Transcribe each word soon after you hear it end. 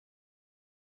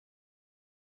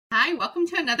Hi, welcome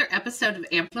to another episode of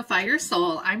Amplify Your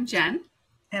Soul. I'm Jen.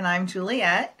 And I'm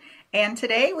Juliet. And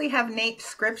today we have Nate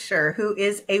Scripture, who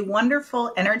is a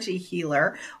wonderful energy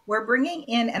healer. We're bringing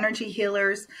in energy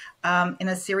healers in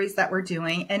a series that we're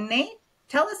doing. And Nate,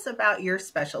 tell us about your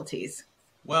specialties.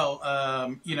 Well,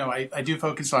 I do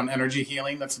focus on energy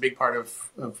healing. That's a big part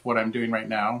of what I'm doing right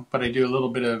now. But I do a little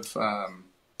bit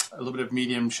of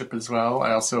mediumship as well.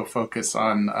 I also focus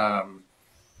on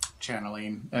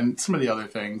channeling and some of the other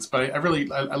things. But I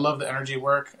love the energy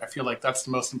work. I feel like that's the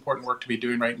most important work to be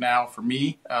doing right now for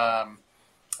me,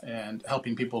 and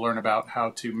helping people learn about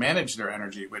how to manage their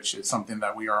energy, which is something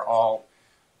that we are all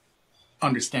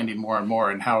understanding more and more,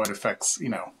 and how it affects,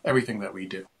 everything that we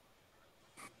do.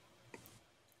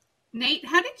 Nate,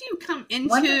 how did you come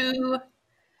into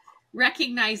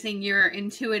recognizing your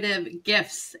intuitive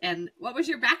gifts, and what was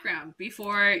your background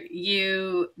before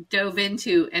you dove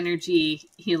into energy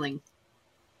healing?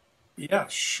 Yeah,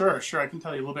 sure. I can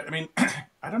tell you a little bit. I mean,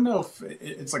 I don't know if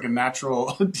it's like a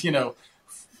natural,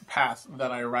 path that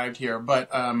I arrived here, but,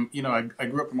 I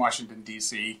grew up in Washington,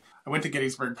 D.C. I went to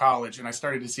Gettysburg College, and I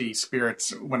started to see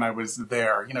spirits when I was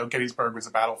there. Gettysburg was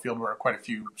a battlefield where quite a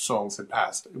few souls had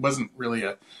passed. It wasn't really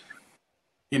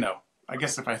I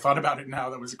guess if I thought about it now,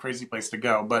 that was a crazy place to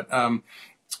go. But,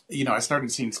 I started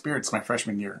seeing spirits my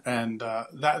freshman year, and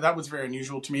that was very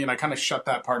unusual to me, and I kind of shut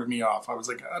that part of me off. I was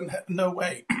like, no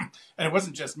way. And it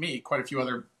wasn't just me. Quite a few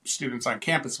other students on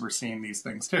campus were seeing these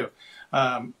things too.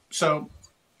 So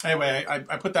anyway,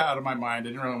 I put that out of my mind.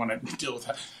 I didn't really want to deal with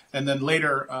that. And then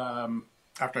later,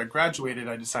 after I graduated,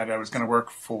 I decided I was going to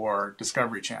work for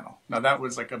Discovery Channel. Now, that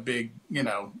was like a big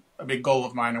goal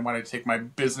of mine. I wanted to take my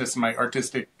business and my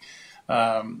artistic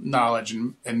knowledge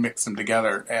and mix them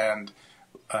together. And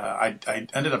I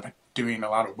ended up doing a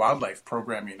lot of wildlife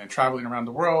programming and traveling around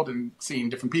the world and seeing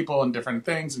different people and different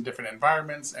things and different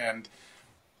environments. And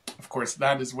of course,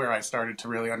 that is where I started to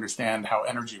really understand how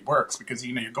energy works, because,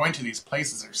 you're going to these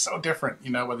places that are so different,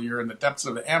 whether you're in the depths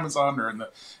of the Amazon or in the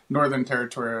Northern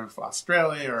Territory of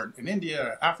Australia or in India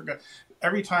or Africa.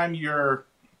 Every time you're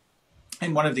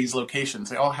in one of these locations,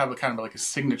 they all have a kind of like a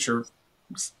signature.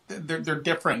 They're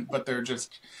different, but they're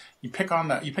just, you pick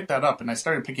that up, and I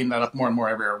started picking that up more and more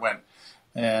everywhere I went.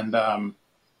 And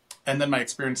then my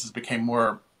experiences became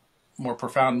more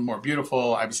profound, more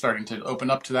beautiful. I was starting to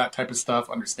open up to that type of stuff,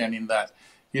 understanding that,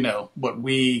 what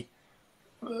we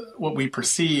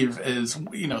perceive is,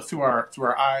 through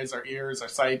our eyes, our ears, our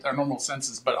sight, our normal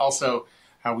senses, but also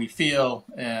how we feel.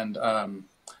 And,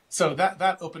 so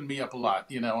that opened me up a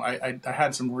lot. I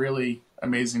had some really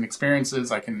amazing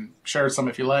experiences. I can share some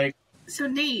if you like. So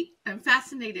Nate, I'm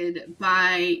fascinated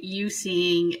by you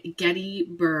seeing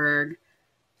Gettysburg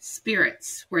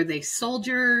spirits. Were they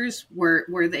soldiers?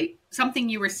 Were they something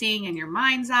you were seeing in your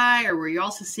mind's eye, or were you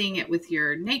also seeing it with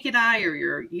your naked eye or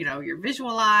your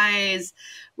visual eyes?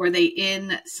 Were they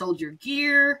in soldier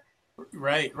gear?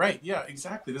 Right. Yeah,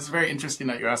 exactly. This is very interesting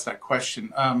that you asked that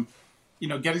question.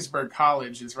 Gettysburg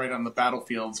College is right on the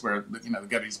battlefields where the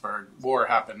Gettysburg War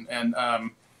happened, and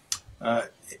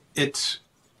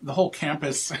the whole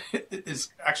campus is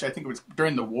actually, I think it was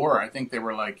during the war. I think they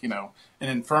were like, an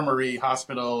infirmary,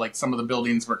 hospital. Like some of the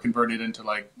buildings were converted into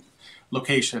like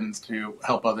locations to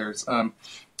help others.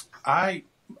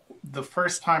 The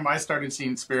first time I started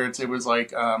seeing spirits, it was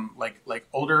like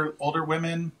older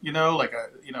women,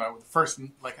 first,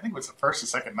 like I think it was the first or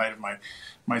second night of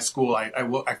my school.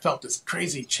 I felt this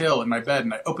crazy chill in my bed,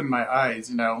 and I opened my eyes,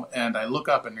 and I look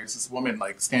up, and there's this woman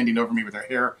like standing over me with her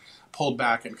hair pulled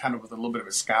back and kind of with a little bit of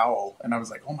a scowl. And I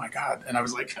was like, oh my God. And I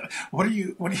was like, what are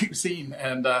you seeing?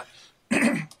 And,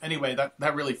 anyway,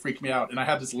 that really freaked me out. And I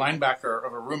had this linebacker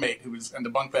of a roommate who was in the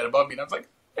bunk bed above me, and I was like,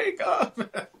 wake up.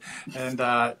 And,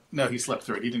 no, he slept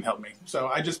through it. He didn't help me. So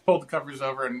I just pulled the covers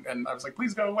over, and I was like,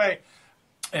 please go away.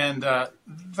 And,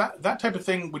 that type of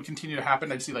thing would continue to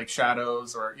happen. I'd see like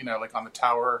shadows, or, like on the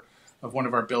tower of one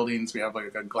of our buildings, we have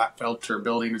like a Glatfelter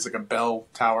building. It's like a bell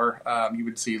tower. You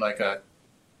would see like a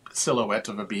silhouette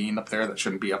of a being up there that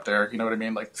shouldn't be up there. You know what I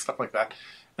mean? Like stuff like that.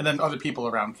 And then other people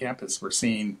around campus were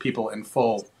seeing people in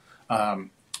full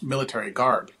military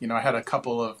garb. I had a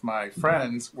couple of my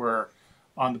friends were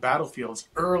on the battlefields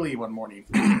early one morning,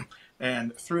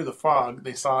 and through the fog,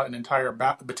 they saw an entire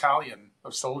battalion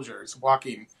of soldiers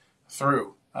walking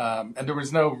through. And there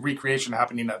was no recreation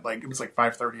happening at it was like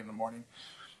 5:30 in the morning.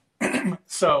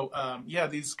 So,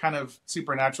 these kind of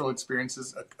supernatural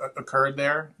experiences occurred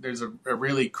there. There's a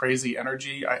really crazy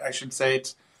energy. I should say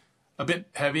it's a bit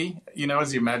heavy,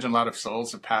 as you imagine, a lot of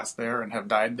souls have passed there and have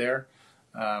died there.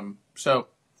 So,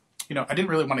 I didn't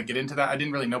really want to get into that. I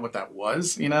didn't really know what that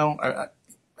was,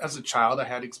 as a child, I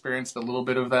had experienced a little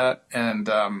bit of that, and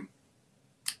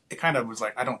it kind of was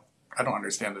like, I don't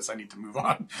understand this. I need to move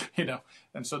on, you know.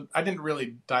 And so I didn't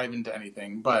really dive into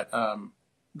anything, but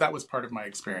that was part of my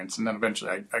experience. And then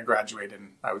eventually I graduated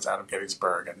and I was out of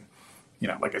Gettysburg, and you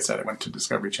know, like I said, I went to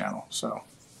Discovery Channel. So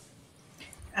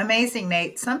amazing,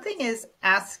 Nate. Something is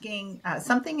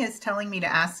telling me to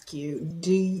ask you,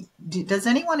 does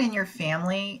anyone in your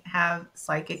family have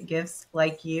psychic gifts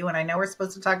like you? And I know we're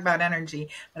supposed to talk about energy,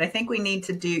 but I think we need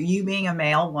to do, you being a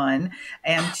male, one,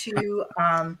 and two,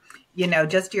 you know,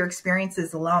 just your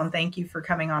experiences alone. Thank you for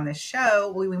coming on this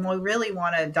show. We really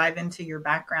want to dive into your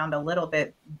background a little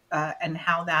bit and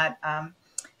how that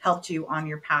helped you on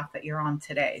your path that you're on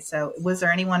today. So was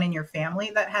there anyone in your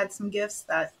family that had some gifts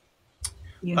that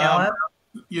you know of?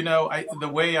 You know,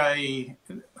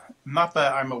 not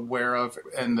that I'm aware of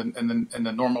in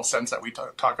the normal sense that we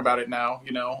talk about it now,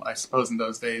 you know. I suppose in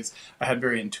those days I had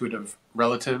very intuitive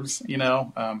relatives, you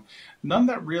know, none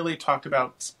that really talked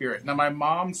about spirit. Now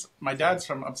my dad's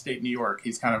from upstate New York.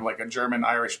 He's kind of like a German,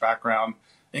 Irish background,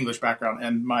 English background.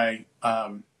 And my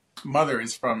mother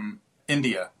is from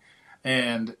India.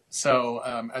 And so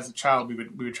as a child, we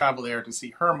would travel there to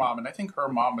see her mom. And I think her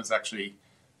mom was actually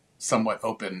somewhat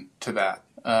open to that.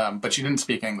 But she didn't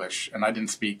speak English, and I didn't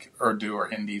speak Urdu or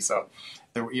Hindi. So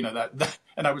there were, you know, that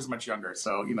and I was much younger.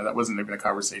 So, you know, that wasn't even a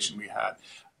conversation we had.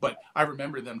 But I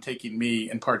remember them taking me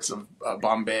in parts of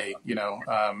Bombay, you know,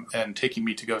 and taking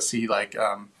me to go see like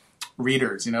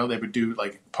readers, you know. They would do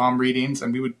like palm readings,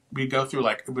 and we'd go through,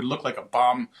 like, it would look like a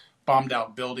bombed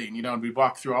out building, you know, and we'd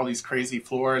walk through all these crazy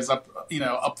floors up, you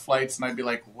know, up flights, and I'd be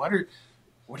like, what are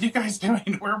you guys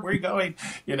doing? Where are you going?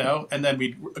 You know, and then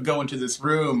we'd go into this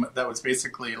room that was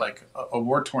basically like a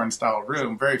war-torn style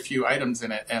room, very few items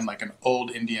in it, and like an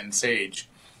old Indian sage,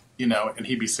 you know, and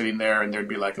he'd be sitting there, and there'd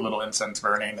be like a little incense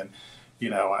burning. And, you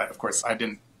know, of course I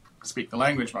didn't speak the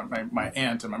language. My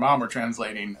aunt and my mom were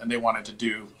translating, and they wanted to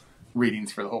do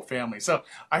readings for the whole family. So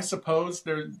I suppose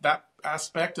that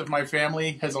aspect of my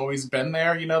family has always been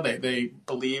there. You know, they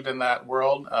believe in that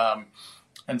world.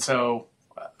 And so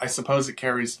I suppose it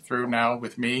carries through now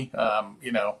with me.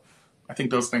 You know, I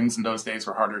think those things in those days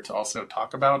were harder to also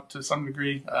talk about to some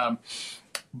degree.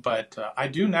 But I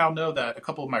do now know that a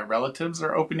couple of my relatives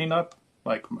are opening up.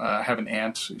 Like I have an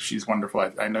aunt, she's wonderful.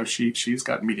 I know she's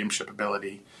got mediumship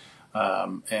ability.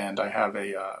 And I have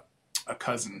a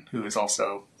cousin who is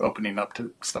also opening up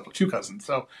to stuff, with two cousins.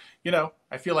 So, you know,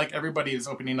 I feel like everybody is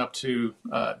opening up to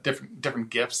different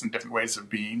gifts and different ways of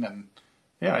being. And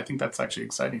yeah, I think that's actually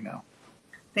exciting now.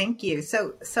 Thank you.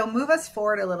 So move us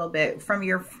forward a little bit from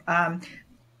your,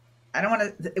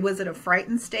 was it a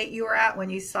frightened state you were at when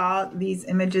you saw these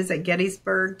images at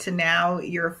Gettysburg to now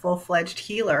you're a full-fledged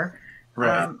healer?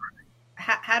 Right.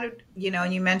 How did, you know,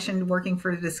 and you mentioned working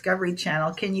for the Discovery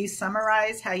Channel. Can you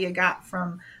summarize how you got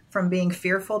from being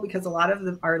fearful? Because a lot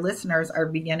of our listeners are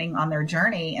beginning on their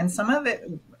journey, and some of it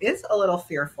is a little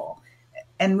fearful,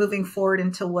 and moving forward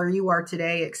into where you are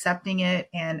today, accepting it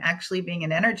and actually being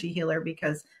an energy healer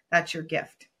because that's your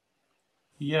gift.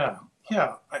 Yeah.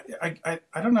 I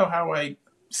don't know how I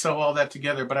sew all that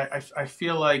together, but I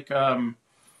feel like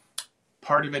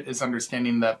part of it is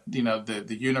understanding that, you know,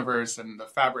 the universe and the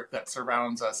fabric that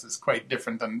surrounds us is quite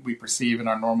different than we perceive in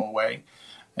our normal way.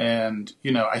 And,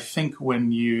 you know, I think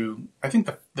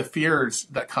the fears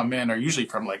that come in are usually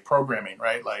from like programming,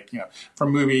 right? Like, you know,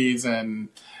 from movies and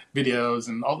videos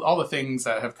and all the things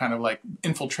that have kind of like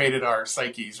infiltrated our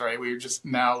psyches, right? We're just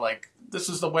now like, this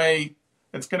is the way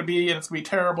it's going to be, and it's going to be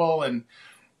terrible. And,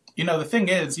 you know, the thing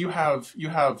is, you have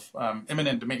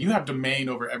imminent domain. You have domain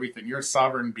over everything. You're a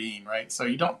sovereign being, right? So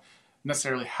you don't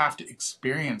necessarily have to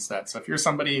experience that. So if you're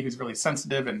somebody who's really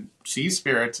sensitive and sees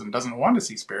spirits and doesn't want to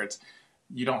see spirits,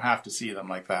 you don't have to see them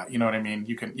like that. You know what I mean?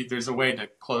 There's a way to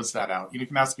close that out. You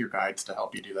can ask your guides to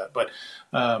help you do that. But,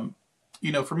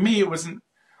 you know, for me, it wasn't,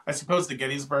 I suppose the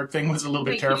Gettysburg thing was a little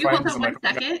bit terrifying. Can you hold on 1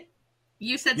 second?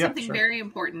 You said something very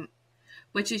important,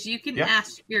 which is you can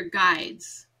ask your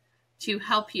guides to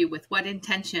help you with what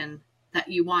intention that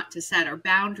you want to set or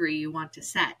boundary you want to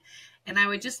set. And I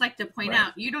would just like to point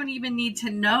out, you don't even need to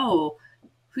know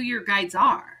who your guides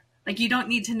are. Like, you don't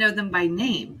need to know them by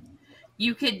name.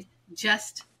 You could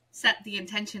just set the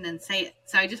intention and say it.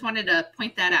 So I just wanted to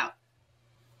point that out.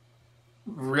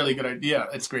 Really good idea.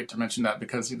 It's great to mention that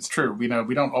because it's true. We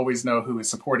don't always know who is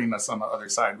supporting us on the other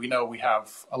side. We know we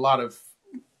have a lot of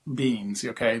beings,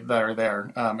 okay, that are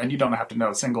there. And you don't have to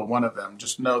know a single one of them.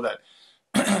 Just know that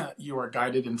you are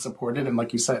guided and supported. And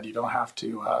like you said, you don't have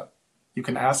to, you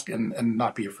can ask and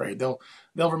not be afraid. They'll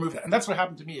remove that. And that's what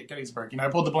happened to me at Gettysburg. You know, I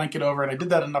pulled the blanket over and I did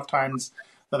that enough times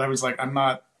that I was like, I'm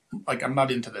not like, I'm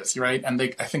not into this, right? And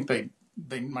I think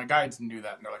my guides knew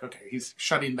that, and they're like, okay, he's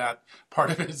shutting that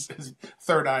part of his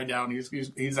third eye down.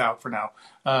 He's out for now.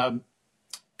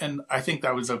 And I think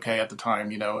that was okay at the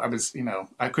time.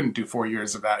 I couldn't do 4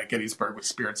 years of that at Gettysburg with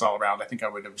spirits all around. I think I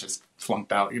would have just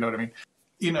flunked out. You know what I mean?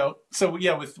 So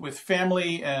yeah, with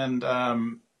family and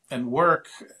work,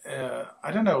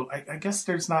 I don't know. I guess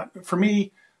there's not, for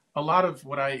me, a lot of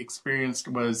what I experienced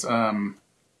was, and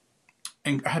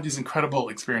I had these incredible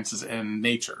experiences in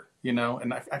nature,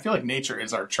 and I feel like nature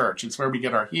is our church. It's where we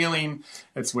get our healing.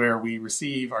 It's where we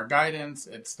receive our guidance.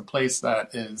 It's the place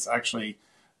that is actually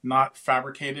not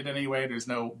fabricated in any way. There's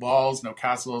no walls, no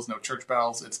castles, no church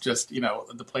bells. It's just,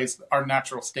 the place, our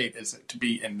natural state is to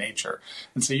be in nature.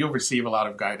 And so you'll receive a lot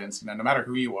of guidance, no matter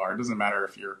who you are. It doesn't matter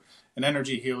if you're an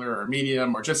energy healer or a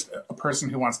medium or just a person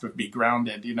who wants to be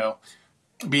grounded.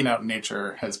 Being out in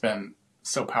nature has been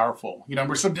so powerful.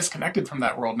 We're so disconnected from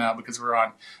that world now because we're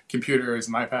on computers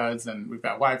and iPads and we've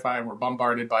got Wi-Fi and we're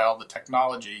bombarded by all the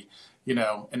technology,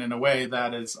 and in a way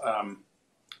that is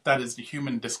the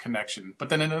human disconnection. But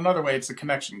then in another way, it's a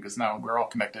connection because now we're all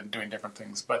connected and doing different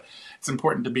things. But it's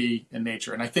important to be in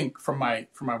nature. And I think from my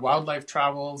wildlife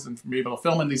travels and from being able to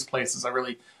film in these places, I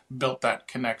really built that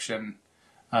connection.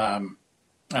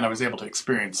 And I was able to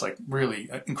experience like really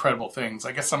incredible things.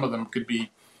 I guess some of them could be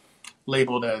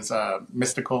labeled as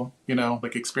mystical,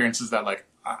 like experiences that like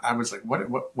I was like,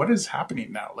 what is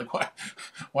happening now? Like,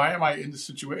 why am I in this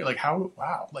situation? Like,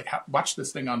 watch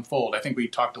this thing unfold. I think we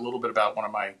talked a little bit about one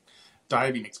of my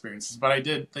diving experiences, but I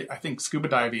think scuba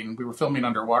diving, we were filming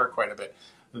underwater quite a bit.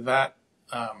 That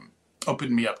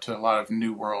opened me up to a lot of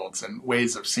new worlds and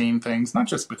ways of seeing things, not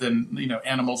just within,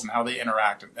 animals and how they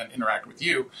interact and interact with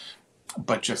you,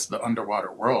 but just the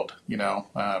underwater world,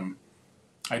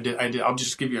 I'll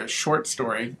just give you a short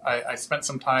story. I spent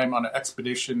some time on an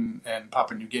expedition in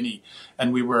Papua New Guinea,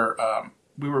 and we were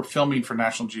filming for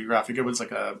National Geographic. It was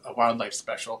like a wildlife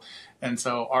special. And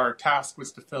so our task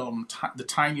was to film the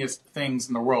tiniest things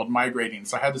in the world migrating.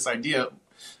 So I had this idea.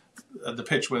 The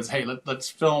pitch was, hey, let's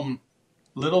film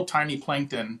little tiny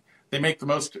plankton. They make the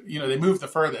most, they move the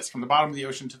furthest from the bottom of the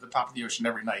ocean to the top of the ocean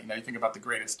every night. You think about the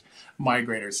greatest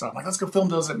migrators. So I'm like, let's go film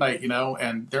those at night,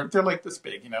 and they're like this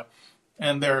big,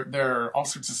 And there are all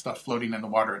sorts of stuff floating in the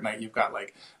water at night. You've got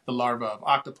like the larvae of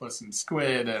octopus and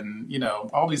squid and,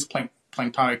 all these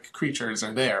planktonic creatures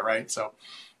are there, right? So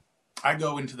I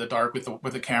go into the dark with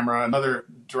a camera. Another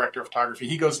director of photography,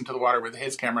 he goes into the water with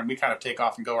his camera, and we kind of take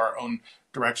off and go our own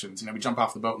directions. We jump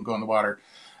off the boat and go in the water.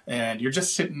 And you're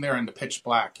just sitting there in the pitch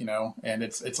black, and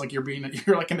it's like you're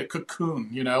like in a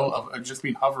cocoon, of just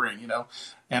being hovering,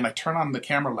 And I turn on the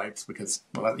camera lights because,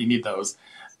 well, you need those.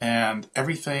 And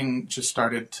everything just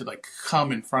started to like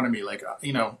come in front of me. Like,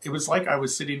 it was like I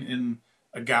was sitting in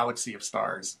a galaxy of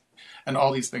stars, and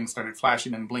all these things started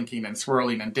flashing and blinking and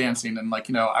swirling and dancing. And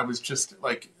like, I was just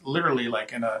like literally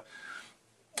like in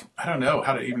I don't know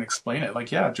how to even explain it. Like,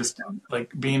 yeah, just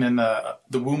like being in the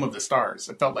womb of the stars.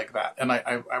 It felt like that. And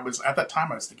I was, at that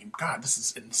time I was thinking, God, this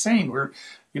is insane. We're,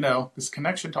 this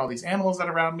connection to all these animals that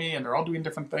are around me, and they're all doing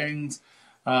different things.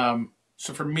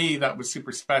 So for me, that was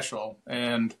super special.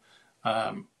 And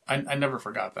I never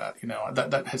forgot that,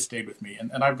 that has stayed with me.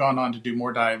 And I've gone on to do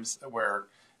more dives where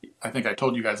I think I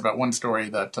told you guys about one story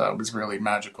that was really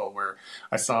magical, where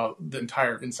I saw the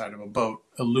entire inside of a boat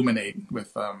illuminate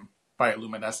with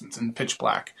bioluminescence in pitch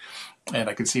black. And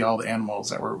I could see all the animals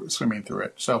that were swimming through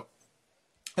it. So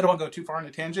I don't want to go too far on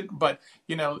a tangent, but,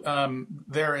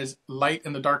 there is light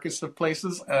in the darkest of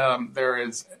places. There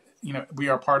is, we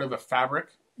are part of a fabric.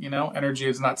 Energy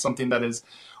is not something that is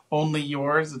only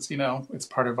yours. It's, it's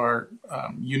part of our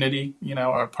unity,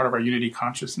 or part of our unity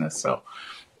consciousness. So,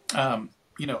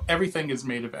 everything is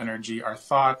made of energy, our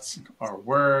thoughts, our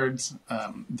words,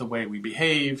 the way we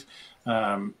behave,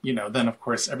 then of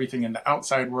course, everything in the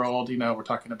outside world, we're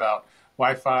talking about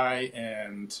Wi-Fi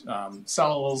and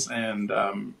cells and,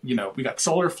 we got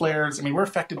solar flares. I mean, we're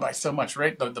affected by so much,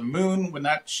 right? The moon, when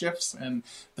that shifts and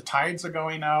the tides are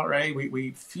going out, right?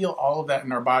 We feel all of that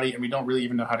in our body, and we don't really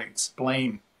even know how to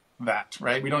explain that,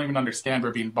 right? We don't even understand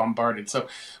we're being bombarded. So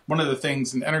one of the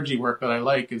things in energy work that I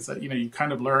like is that, you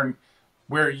kind of learn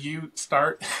where you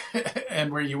start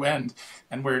and where you end,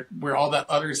 and where all that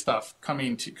other stuff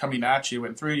coming at you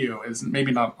and through you is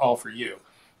maybe not all for you.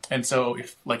 And so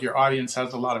if like your audience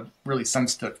has a lot of really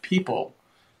sensitive people,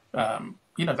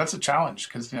 that's a challenge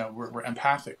because, we're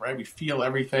empathic, right? We feel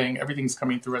everything's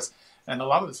coming through us. And a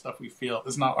lot of the stuff we feel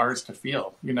is not ours to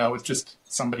feel, it's just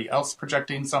somebody else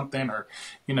projecting something, or,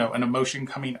 an emotion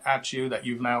coming at you that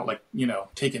you've now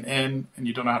taken in, and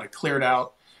you don't know how to clear it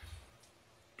out.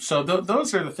 So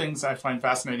those are the things I find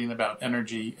fascinating about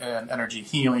energy and energy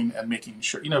healing, and making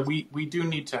sure, we do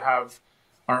need to have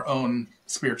our own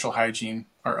spiritual hygiene,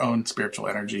 our own spiritual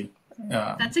energy.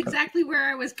 That's exactly where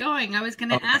I was going. I was going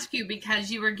to ask you, because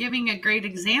you were giving a great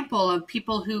example of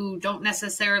people who don't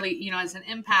necessarily, as an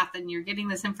empath, and you're getting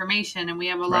this information, and we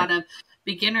have a lot of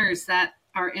beginners that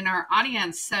are in our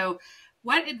audience. So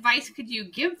what advice could you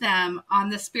give them on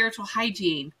the spiritual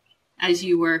hygiene as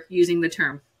you were using the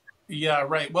term? Yeah,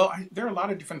 right. Well, there are a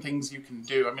lot of different things you can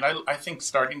do. I mean, I think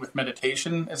starting with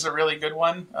meditation is a really good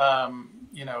one.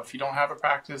 If you don't have a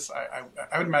practice,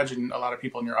 I would imagine a lot of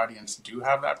people in your audience do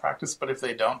have that practice, but if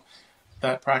they don't,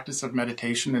 that practice of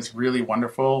meditation is really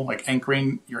wonderful, like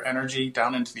anchoring your energy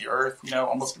down into the earth,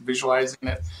 almost visualizing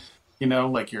it,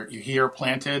 like you're here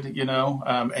planted,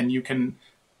 and you can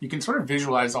sort of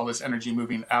visualize all this energy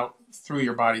moving out through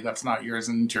your body that's not yours,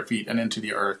 and into your feet and into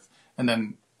the earth, and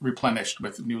then replenished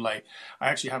with new light. I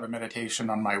actually have a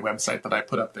meditation on my website that I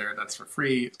put up there that's for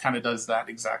free. It kind of does that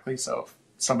exactly. So if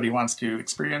somebody wants to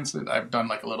experience it, I've done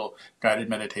like a little guided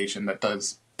meditation that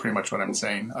does pretty much what I'm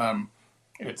saying.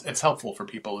 It's helpful for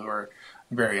people who are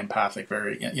very empathic,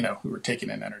 who are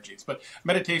taking in energies. But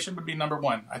meditation would be number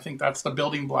one. I think that's the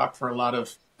building block for a lot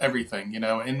of everything.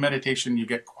 In meditation, you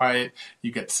get quiet,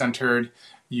 you get centered,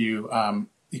 you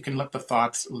can let the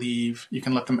thoughts leave, you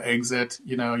can let them exit,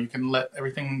 you can let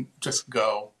everything just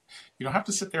go. You don't have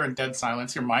to sit there in dead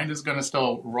silence. Your mind is going to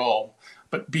still roll,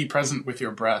 but be present with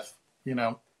your breath.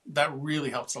 That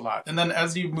really helps a lot. And then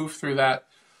as you move through that,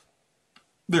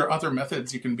 there are other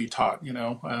methods you can be taught.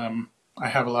 I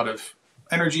have a lot of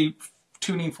energy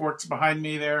tuning forks behind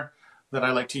me there that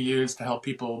I like to use to help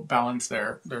people balance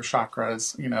their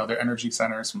chakras, their energy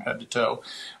centers from head to toe.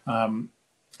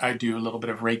 I do a little bit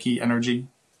of Reiki energy.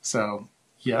 So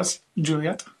yes,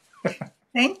 Juliet.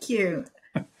 Thank you.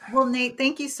 Well, Nate,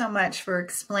 thank you so much for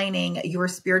explaining your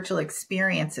spiritual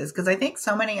experiences, because I think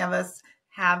so many of us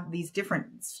have these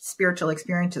different spiritual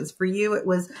experiences. For you, it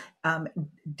was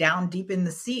down deep in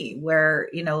the sea where,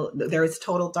 there is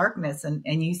total darkness and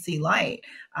you see light,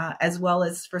 as well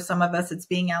as for some of us, it's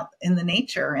being out in the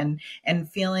nature and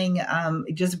feeling,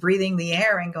 just breathing the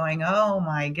air and going, oh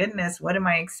my goodness, what am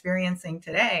I experiencing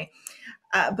today?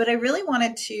 But I really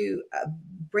wanted to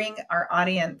bring our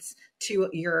audience to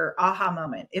your aha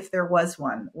moment, if there was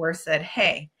one, where it said,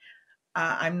 hey,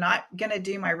 I'm not going to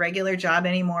do my regular job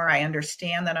anymore. I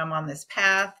understand that I'm on this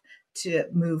path to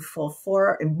move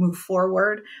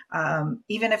forward,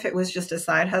 even if it was just a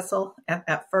side hustle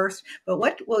at first. But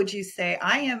what would you say?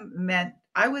 I'm meant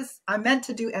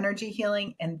to do energy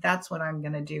healing, and that's what I'm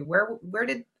going to do. Where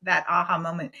did that aha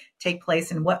moment take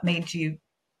place, and what made you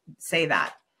say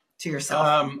that to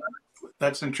yourself?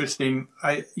 That's interesting.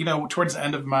 Towards the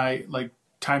end of my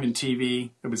time in TV,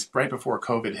 it was right before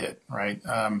COVID hit, right?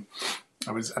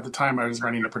 I was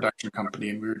running a production company,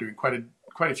 and we were doing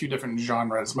quite a few different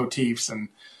genres, motifs, and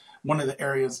one of the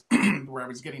areas where I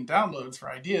was getting downloads for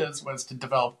ideas was to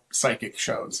develop psychic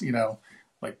shows,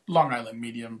 like Long Island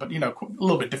Medium, but a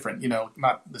little bit different,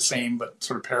 not the same, but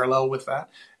sort of parallel with that,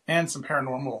 and some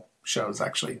paranormal shows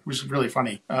actually, which is really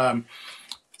funny.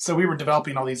 So we were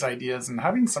developing all these ideas and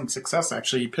having some success,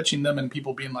 actually pitching them, and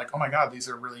people being like, oh my God, these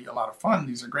are really a lot of fun.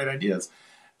 These are great ideas.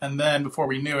 And then before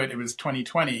we knew it, it was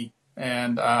 2020,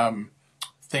 and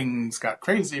things got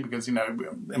crazy because,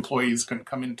 employees couldn't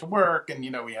come into work, and,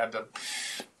 we had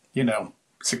to,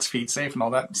 6 feet safe and all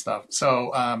that stuff.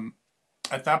 So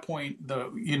at that point, the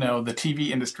TV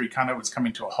industry kind of was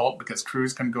coming to a halt because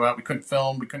crews couldn't go out. We couldn't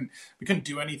film. We couldn't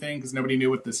do anything because nobody knew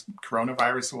what this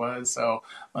coronavirus was. So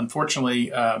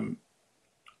unfortunately,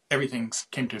 everything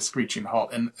came to a screeching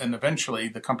halt. And eventually,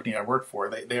 the company I worked for,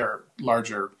 they are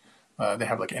larger. They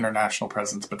have international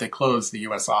presence, but they closed the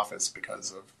U.S. office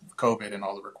because of COVID and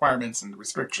all the requirements and the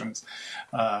restrictions.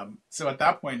 So at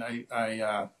that point,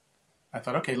 I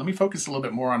thought, okay, let me focus a little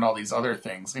bit more on all these other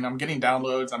things. I'm getting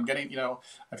downloads. I'm getting,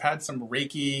 I've had some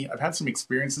Reiki. I've had some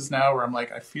experiences now where I'm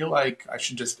like, I feel like I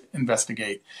should just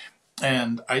investigate.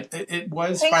 And it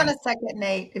was. Hang on a second,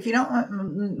 Nate. If you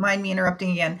don't mind me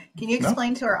interrupting again, can you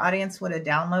explain to our audience what a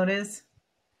download is?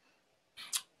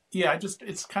 Yeah,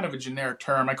 it's kind of a generic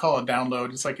term. I call it a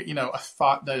download. It's like, a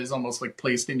thought that is almost like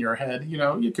placed in your head.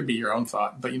 It could be your own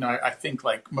thought, but, I think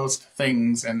like most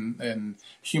things in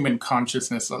human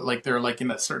consciousness, they're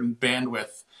in a certain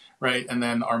bandwidth, right? And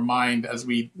then our mind, as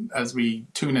we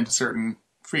tune into certain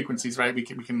frequencies, right, we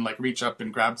can reach up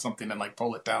and grab something and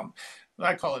pull it down.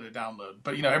 I call it a download,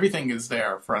 but everything is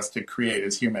there for us to create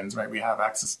as humans, right? We have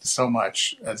access to so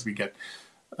much as we get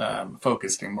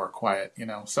focused and more quiet,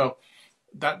 so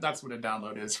that's what a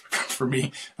download is for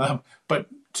me. But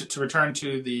to return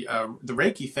to the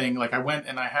Reiki thing, like I went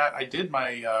and I did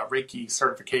my Reiki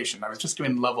certification. I was just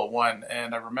doing level 1,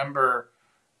 and I remember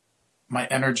my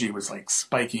energy was like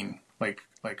spiking, like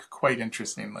quite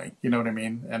interestingly, you know what I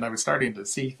mean? And I was starting to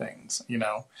see things, you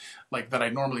know, like that I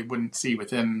normally wouldn't see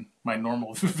within my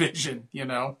normal vision, you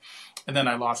know. And then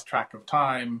I lost track of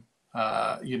time,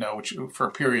 you know, which for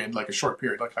a period, like a short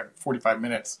period, like 45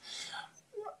 minutes.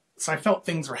 So I felt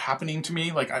things were happening to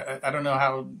me. Like, I don't know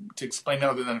how to explain it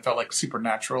other than it felt like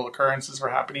supernatural occurrences were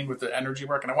happening with the energy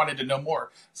work. And I wanted to know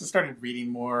more. So I started reading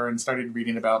more and started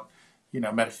reading about, you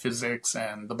know, metaphysics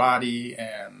and the body.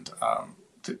 And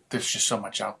there's just so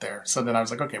much out there. So then I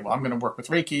was like, okay, well, I'm going to work with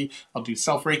Reiki. I'll do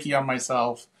self-Reiki on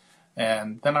myself.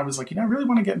 And then I was like, you know, I really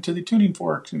want to get into the tuning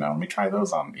forks. You know, let me try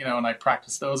those on, you know, and I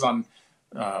practiced those on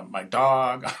my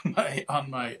dog, on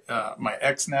my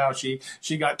ex now. She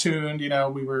got tuned, you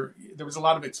know, there was a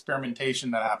lot of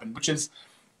experimentation that happened, which is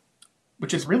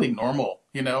really normal,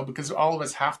 you know, because all of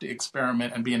us have to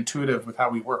experiment and be intuitive with how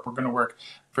we work. We're going to work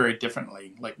very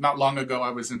differently. Like not long ago, I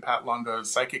was in Pat Longo's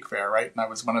psychic fair, right? And I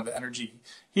was one of the energy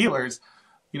healers.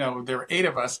 You know, there were 8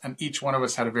 of us, and each one of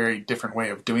us had a very different way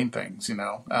of doing things, you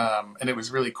know. And it was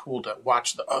really cool to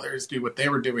watch the others do what they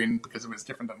were doing because it was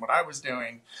different than what I was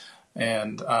doing.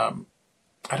 And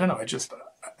I don't know.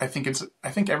 I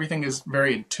think everything is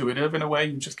very intuitive in a way.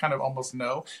 You just kind of almost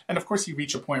know. And of course, you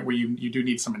reach a point where you do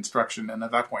need some instruction. And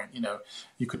at that point, you know,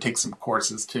 you could take some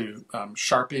courses to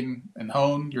sharpen and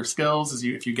hone your skills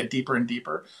if you get deeper and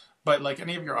deeper. But like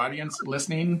any of your audience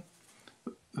listening,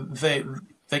 they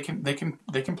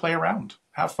can play around,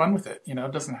 have fun with it. You know,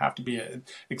 it doesn't have to be an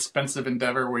expensive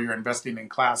endeavor where you're investing in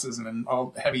classes and in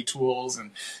all heavy tools,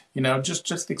 and, you know,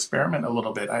 just experiment a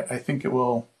little bit. I think it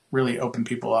will really open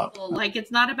people up. Well, like,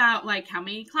 it's not about like how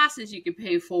many classes you could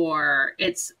pay for.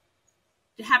 It's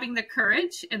having the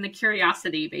courage and the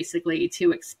curiosity basically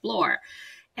to explore.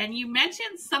 And you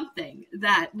mentioned something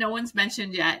that no one's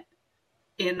mentioned yet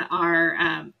in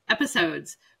our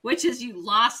episodes, which is you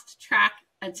lost track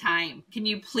of time. Can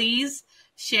you please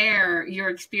share your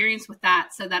experience with that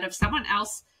so that if someone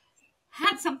else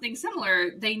had something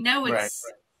similar, they know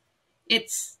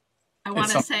it's I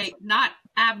want to say not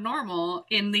abnormal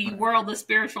in the world of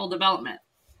spiritual development.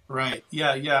 Right.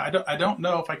 Yeah. I don't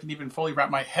know if I can even fully wrap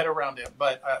my head around it,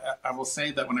 but I will say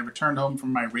that when I returned home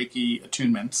from my Reiki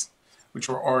attunements, which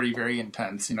were already very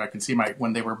intense, you know, I could see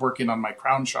when they were working on my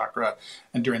crown chakra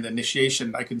and during the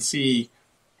initiation, I could see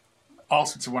all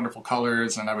sorts of wonderful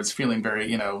colors, and I was feeling very,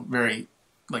 you know, very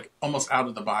like almost out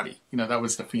of the body. You know, that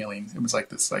was the feeling. It was like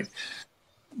this like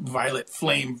violet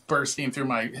flame bursting through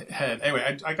my head.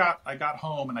 Anyway, I got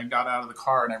home and I got out of the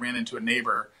car and I ran into a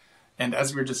neighbor, and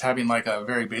as we were just having like a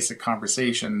very basic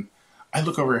conversation, I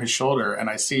look over his shoulder and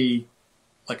I see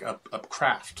like a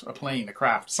plane, a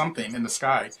craft, something in the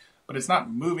sky, but it's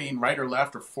not moving right or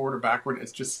left or forward or backward.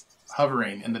 It's just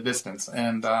hovering in the distance.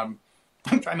 And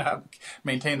I'm trying to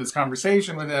maintain this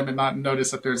conversation with him and not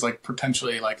notice that there's like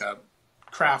potentially like a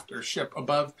craft or ship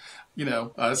above, you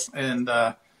know, us. And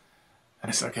I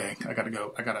said, okay, I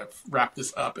gotta wrap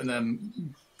this up and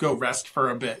then go rest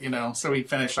for a bit, you know. So we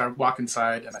finished, I walk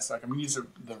inside and I said, I'm gonna use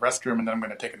the restroom and then I'm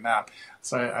gonna take a nap.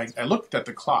 So I looked at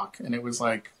the clock and it was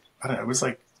like, I don't know, it was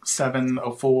like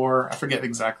 7:04. I forget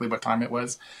exactly what time it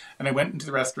was. And I went into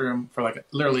the restroom for like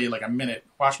literally like a minute,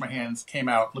 washed my hands, came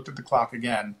out, looked at the clock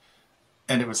again,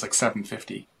 and it was like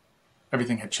 7:50.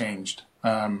 Everything had changed. It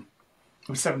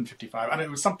was 7:55. It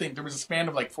was something, there was a span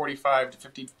of like 45 to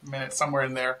 50 minutes somewhere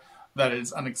in there that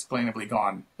is unexplainably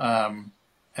gone.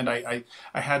 And I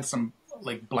had some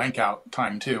like blank out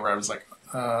time too, where I was like,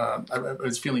 I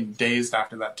was feeling dazed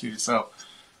after that too. So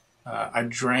I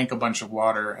drank a bunch of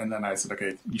water and then I said,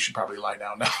 okay, you should probably lie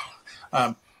down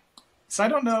now. So I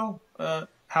don't know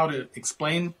how to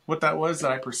explain what that was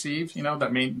that I perceived, you know,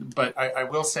 but I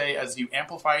will say, as you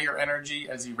amplify your energy,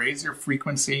 as you raise your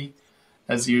frequency,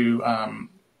 as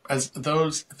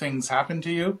those things happen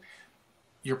to you,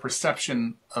 your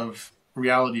perception of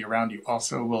reality around you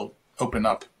also will open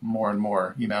up more and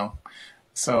more, you know?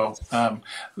 So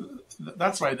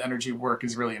that's why the energy work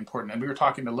is really important. And we were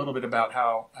talking a little bit about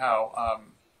how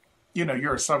you know,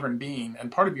 you're a sovereign being,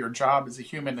 and part of your job as a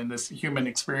human in this human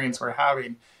experience we're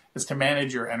having is to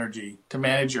manage your energy, to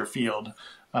manage your field,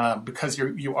 because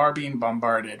you are being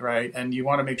bombarded, right? And you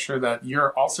want to make sure that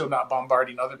you're also not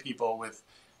bombarding other people with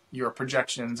your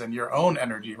projections and your own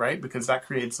energy, right? Because that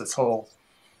creates this whole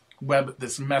web,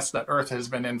 this mess that Earth has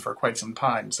been in for quite some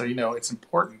time. So, you know, it's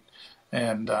important.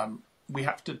 And we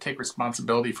have to take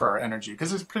responsibility for our energy,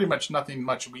 because there's pretty much nothing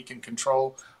much we can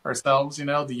control ourselves. You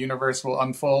know, the universe will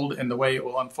unfold in the way it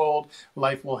will unfold.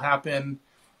 Life will happen.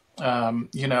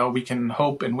 We can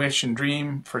hope and wish and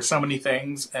dream for so many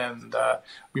things, and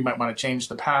we might want to change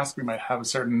the past. We might have a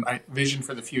certain vision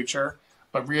for the future,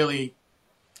 but really,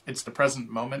 it's the present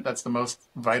moment that's the most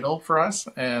vital for us,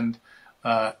 and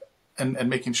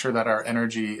making sure that our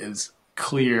energy is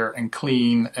clear and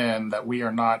clean, and that we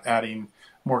are not adding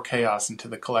more chaos into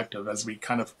the collective as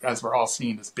we're all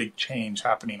seeing this big change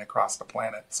happening across the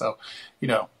planet. So,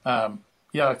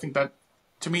 I think that,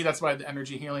 to me, that's why the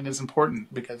energy healing is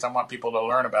important, because I want people to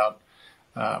learn about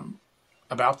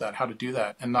that, how to do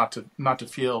that, and not to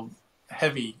feel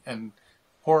heavy and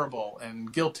horrible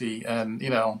and guilty and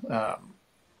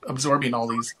absorbing all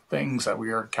these things that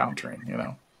we are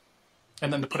encountering,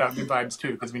 and then to put out good vibes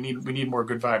too, because we need more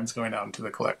good vibes going out into the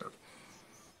collective.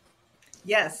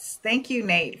 Yes. Thank you,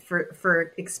 Nate,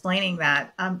 for explaining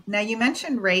that. Now, you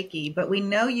mentioned Reiki, but we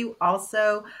know you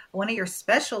also, one of your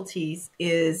specialties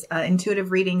is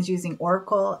intuitive readings using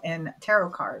Oracle and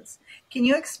tarot cards. Can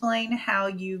you explain how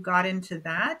you got into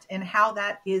that and how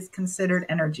that is considered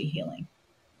energy healing?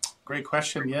 Great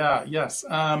question. Yeah. Yes.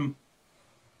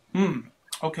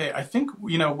 Okay. I think,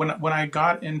 when I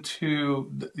got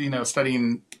into,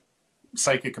 studying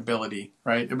psychic ability,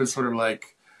 right, it was sort of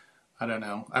like, I don't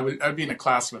know. I would be in a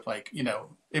class with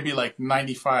it'd be like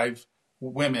 95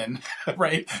 women,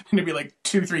 right? And it'd be like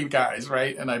 2-3 guys,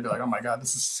 right? And I'd be like, oh my God,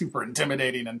 this is super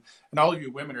intimidating. And all of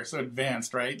you women are so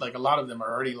advanced, right? Like a lot of them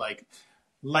are already like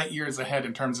light years ahead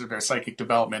in terms of their psychic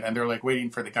development. And they're like waiting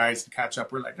for the guys to catch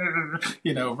up. We're like,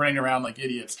 running around like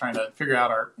idiots trying to figure out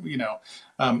our,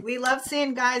 we love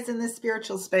seeing guys in the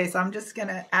spiritual space. I'm just going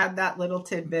to add that little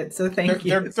tidbit. So thank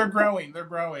you. They're growing. They're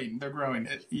growing.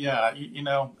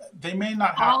 They may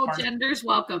not have all genders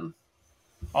welcome.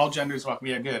 All genders welcome.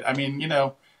 Yeah, good. I mean,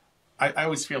 I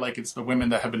always feel like it's the women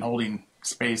that have been holding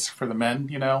space for the men,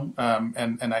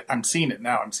 and I'm seeing it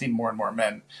now. I'm seeing more and more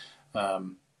men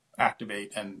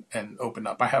activate and open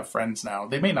up. I have friends now.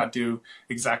 They may not do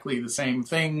exactly the same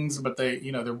things, but they're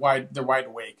wide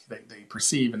awake. They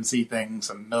perceive and see things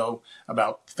and know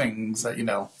about things that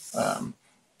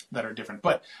that are different.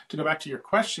 But to go back to your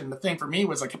question, the thing for me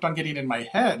was I kept on getting in my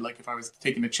head, like if I was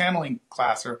taking a channeling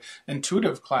class or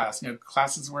intuitive class,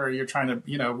 classes where you're trying to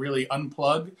really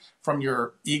unplug from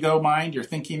your ego mind, your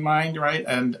thinking mind, right?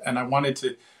 And I wanted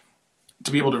to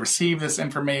be able to receive this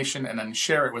information and then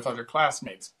share it with other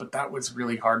classmates. But that was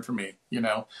really hard for me,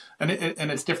 and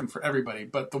it's different for everybody.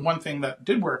 But the one thing that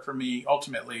did work for me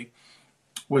ultimately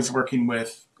was working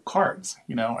with cards.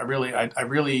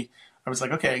 I was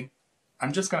like, okay,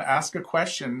 I'm just going to ask a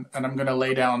question and I'm going to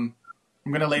lay down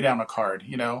a card.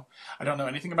 I don't know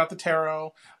anything about the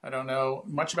tarot. I don't know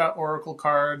much about oracle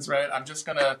cards, right? I'm just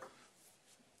going to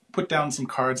put down some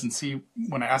cards and see,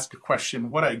 when I ask a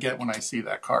question, what I get when I see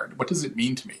that card. What does it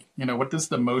mean to me? What does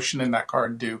the motion in that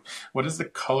card do? What does the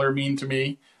color mean to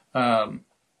me?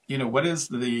 What is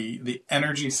the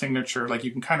energy signature? Like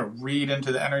you can kind of read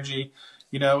into the energy,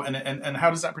 and how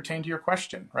does that pertain to your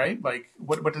question, right? Like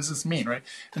what does this mean, right?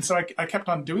 And so I kept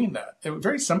on doing that. It was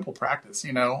very simple practice,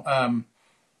 and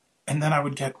then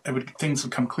things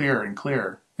would come clearer and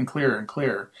clearer and clearer and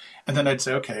clearer. And then I'd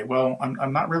say, okay, well,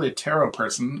 I'm not really a tarot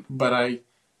person, but I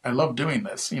love doing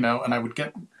this, and I would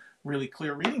get really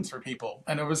clear readings for people.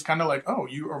 And it was kind of like, oh,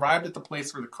 you arrived at the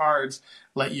place where the cards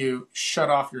let you shut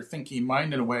off your thinking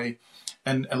mind in a way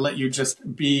and let you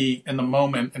just be in the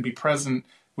moment and be present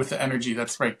with the energy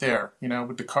that's right there,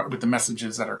 with the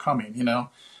messages that are coming,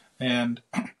 And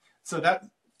so that,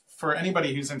 for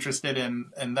anybody who's interested in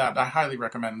that, I highly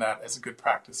recommend that as a good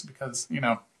practice, because,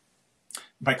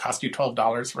 it might cost you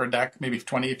 $12 for a deck, maybe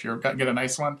 $20 if you get a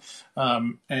nice one.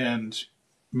 And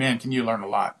man, can you learn a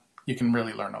lot. You can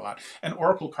really learn a lot. And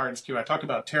oracle cards too. I talked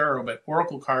about tarot, but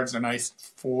oracle cards are nice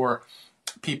for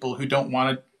people who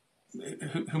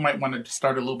who might want to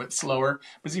start a little bit slower.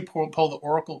 Because you pull the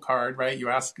oracle card, right? You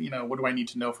ask, what do I need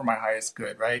to know for my highest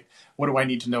good, right? What do I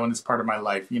need to know in this part of my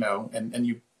life, and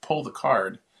you pull the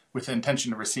card with the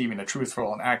intention of receiving a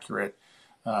truthful and accurate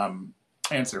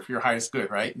answer for your highest good,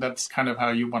 right? That's kind of how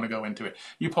you want to go into it.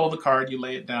 You pull the card, you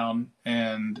lay it down,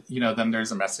 and then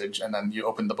there's a message, and then you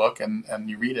open the book and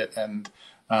you read it, and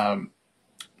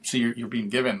so you're being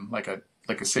given like a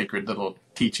sacred little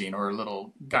teaching or a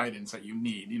little guidance that you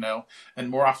need, And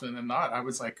more often than not, I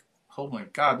was like, oh my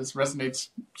God, this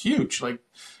resonates huge,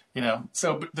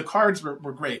 So but the cards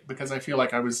were great because I feel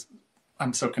like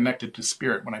I'm so connected to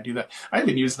spirit when I do that. I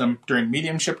even use them during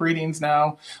mediumship readings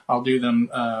now. I'll do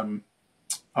them.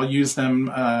 I'll use them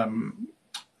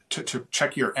to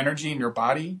check your energy in your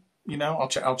body.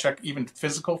 I'll check even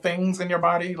physical things in your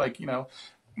body. Like,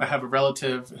 I have a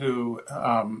relative who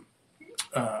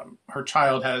her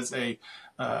child has a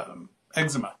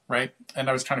eczema, right? And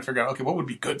I was trying to figure out, okay, what would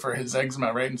be good for his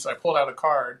eczema, right? And so I pulled out a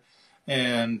card,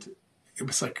 and it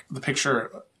was like the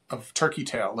picture of turkey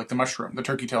tail, like the mushroom, the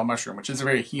turkey tail mushroom, which is a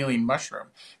very healing mushroom.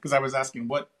 Because I was asking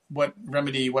what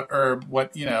remedy, what herb,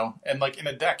 what, and like in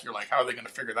a deck, you're like, how are they going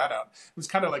to figure that out? It was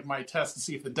kind of like my test to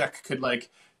see if the deck could like,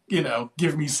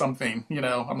 give me something,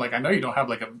 I'm like, I know you don't have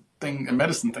like a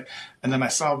medicine thing. And then I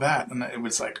saw that, and it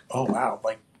was like, oh wow,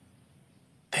 like,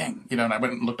 dang, and I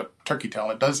went and looked up turkey tail,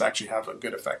 and it does actually have a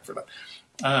good effect for that.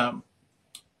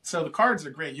 So the cards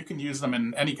are great. You can use them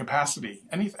in any capacity.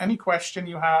 Any question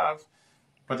you have,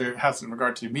 whether it has in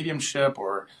regard to mediumship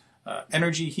or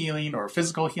energy healing or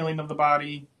physical healing of the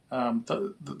body,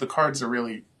 the cards are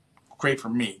really great for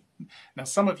me. Now,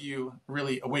 some of you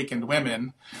really awakened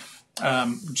women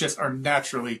just are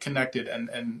naturally connected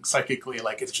and psychically,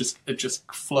 like it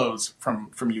just flows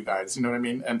from you guys. You know what I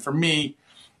mean? And for me,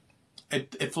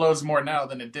 it flows more now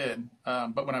than it did.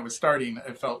 But when I was starting,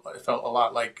 it felt a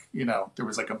lot like, there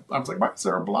was I was like, why is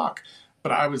there a block?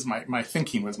 But my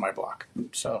thinking was my block.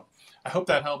 So I hope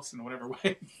that helps in whatever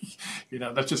way.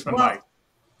 That's just been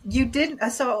you did.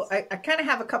 So I kind of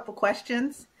have a couple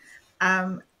questions.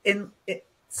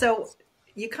 So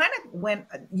you kind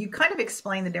of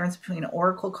explained the difference between an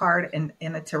oracle card and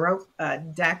a tarot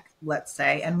deck, let's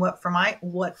say. And what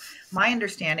my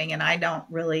understanding, and I don't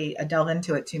really delve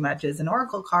into it too much, is an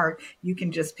oracle card, you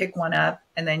can just pick one up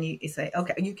and then you say,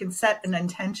 okay, you can set an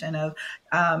intention of,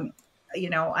 I'm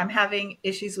having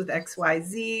issues with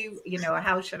XYZ,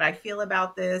 how should I feel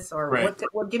about this? Or right.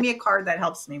 Give me a card that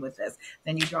helps me with this.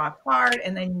 Then you draw a card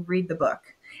and then you read the book.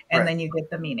 And then you get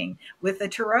the meaning. With the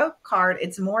tarot card,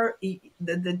 it's more you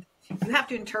have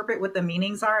to interpret what the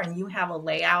meanings are, and you have a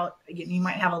layout. You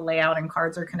might have a layout, and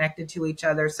cards are connected to each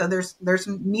other. So there's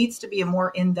needs to be a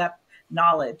more in-depth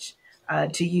knowledge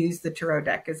to use the tarot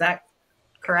deck. Is that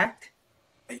correct?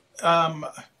 It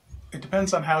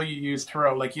depends on how you use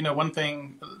tarot. Like one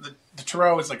thing, the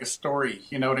tarot is like a story.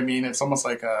 You know what I mean? It's almost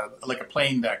like a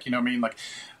playing deck. You know what I mean? Like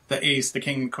the ace, the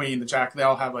king, the queen, the jack, they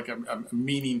all have like a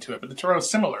meaning to it. But the tarot is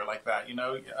similar like that,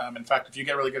 In fact, if you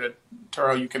get really good at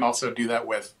tarot, you can also do that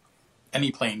with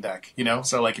any playing deck,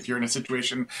 So like if you're in a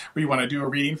situation where you want to do a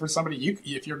reading for somebody,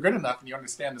 if you're good enough and you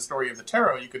understand the story of the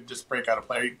tarot, you could just break out a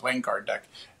playing card deck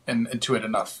and to it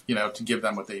enough, to give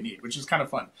them what they need, which is kind of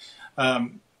fun.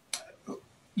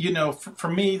 For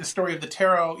me, the story of the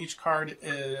tarot, each card,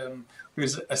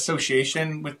 there's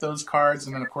association with those cards.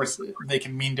 And then, of course, they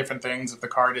can mean different things if the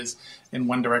card is in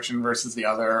one direction versus the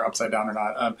other, upside down or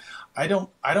not.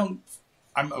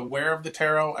 I'm aware of the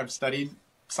tarot. I've studied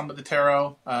some of the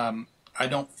tarot. I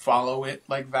don't follow it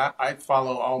like that. I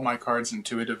follow all my cards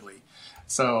intuitively.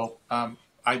 So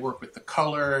I work with the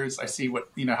colors. I see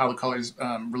how the colors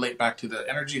relate back to the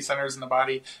energy centers in the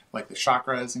body, like the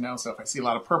chakras, So if I see a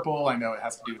lot of purple, I know it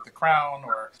has to do with the crown,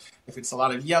 or if it's a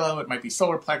lot of yellow, it might be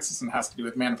solar plexus and it has to do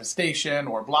with manifestation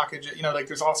or blockage.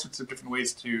 There's all sorts of different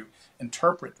ways to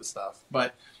interpret the stuff.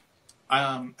 But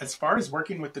as far as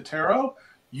working with the tarot,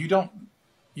 you don't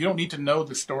need to know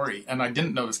the story. And I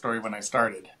didn't know the story when I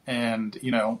started. And,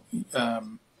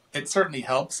 it certainly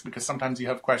helps because sometimes you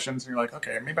have questions and you're like,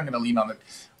 okay, maybe I'm going to lean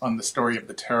on the story of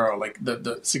the tarot, like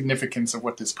the significance of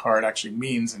what this card actually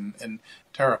means in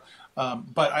tarot.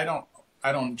 But I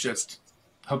don't just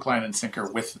hook, line, and sinker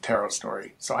with the tarot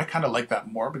story. So I kind of like that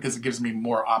more because it gives me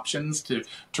more options to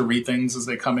read things as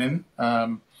they come in.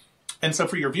 And so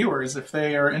for your viewers, if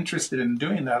they are interested in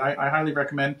doing that, I highly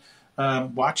recommend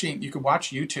watching. You could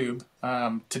watch YouTube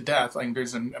to death. Like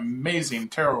there's an amazing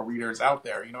tarot readers out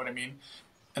there. You know what I mean?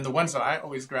 And the ones that I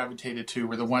always gravitated to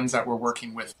were the ones that were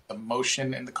working with the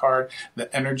motion in the card,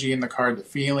 the energy in the card, the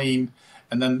feeling.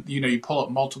 And then, you pull up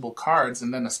multiple cards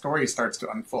and then the story starts to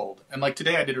unfold. And like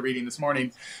today I did a reading this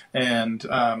morning and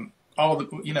I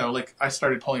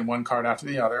started pulling one card after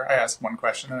the other. I asked one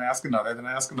question and I ask another, then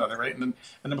I ask another, right? And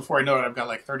then before I know it, I've got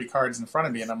like 30 cards in front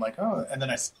of me and I'm like, oh, and then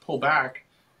I pull back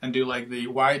and do like the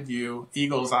wide view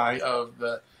eagle's eye of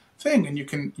the thing, and you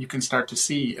can start to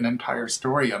see an entire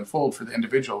story unfold for the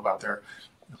individual about their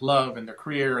love and their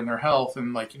career and their health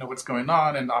and what's going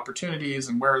on and opportunities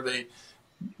and where are they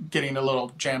getting a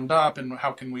little jammed up and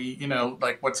how can we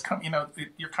what's coming.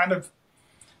 You're kind of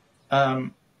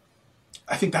I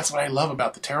think that's what I love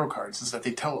about the tarot cards is that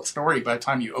they tell a story by the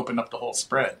time you open up the whole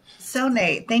spread. So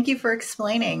Nate, thank you for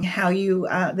explaining how you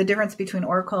the difference between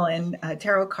oracle and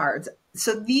tarot cards.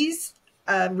 So these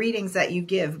readings that you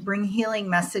give bring healing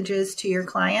messages to your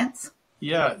clients?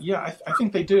 Yeah, I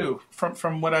think they do.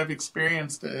 From what I've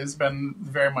experienced, it has been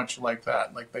very much like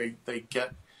that. Like they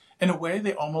get in a way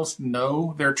they almost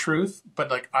know their truth, but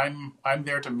like I'm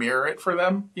there to mirror it for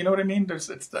them. You know what I mean?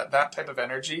 It's that type of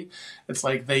energy. It's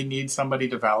like they need somebody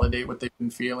to validate what they've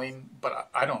been feeling, but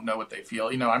I don't know what they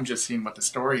feel. You know, I'm just seeing what the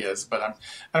story is, but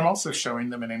I'm also showing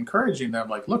them and encouraging them,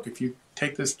 like, look, if you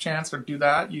take this chance or do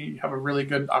that, you have a really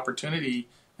good opportunity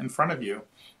in front of you.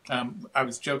 I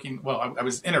was joking. Well, I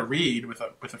was in a read with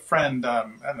a friend. I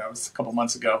don't know, it was a couple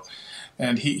months ago,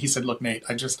 and he said, "Look, Nate,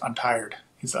 I'm tired."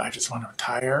 He said, "I just want to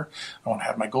retire. I want to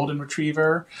have my golden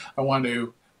retriever. I want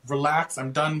to relax.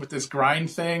 I'm done with this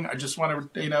grind thing. I just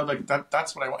want to, like that.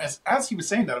 That's what I want." As he was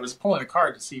saying that, I was pulling a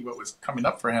card to see what was coming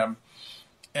up for him,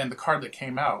 and the card that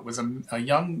came out was a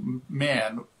young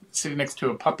man sitting next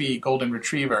to a puppy golden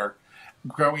retriever,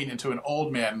 growing into an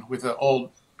old man with an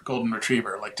old golden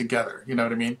retriever, like together, you know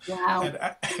what I mean? Wow. And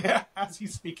as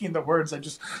he's speaking the words, I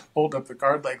just hold up the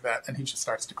card like that, and he just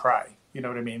starts to cry. You know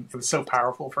what I mean? It was so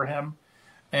powerful for him.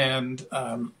 And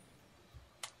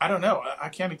I don't know. I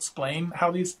can't explain how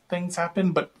these things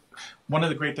happen, but one of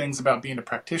the great things about being a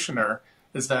practitioner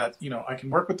is that, I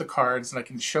can work with the cards and I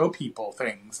can show people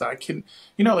things that I can,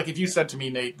 like if you said to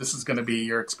me, Nate, this is going to be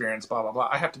your experience, blah, blah, blah,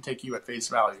 I have to take you at face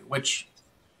value, which,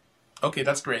 okay,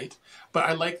 that's great. But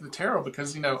I like the tarot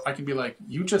because, I can be like,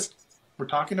 we're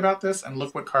talking about this and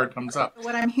look what card comes up.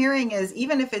 What I'm hearing is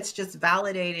even if it's just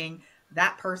validating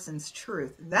that person's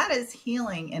truth, that is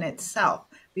healing in itself,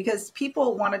 because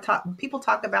people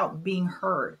talk about being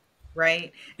heard,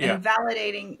 right? Yeah. And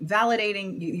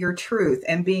validating your truth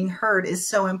and being heard is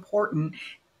so important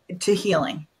to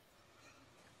healing.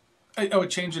 It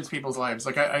changes people's lives.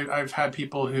 Like I've had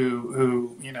people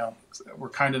who were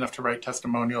kind enough to write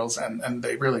testimonials, and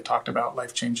they really talked about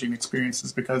life-changing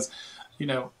experiences because,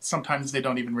 sometimes they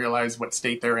don't even realize what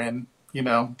state they're in.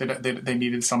 They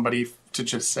needed somebody to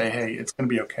just say, hey, it's going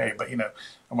to be okay. But,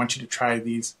 I want you to try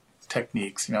these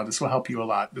techniques. This will help you a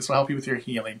lot. This will help you with your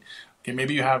healing. Okay,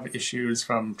 maybe you have issues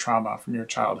from trauma from your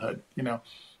childhood,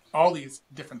 all these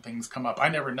different things come up. I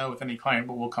never know with any client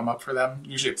what will come up for them.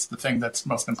 Usually it's the thing that's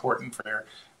most important for their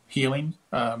healing.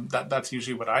 That's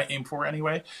usually what I aim for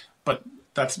anyway. But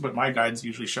that's what my guides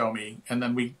usually show me. And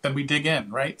then we dig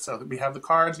in, right? So that we have the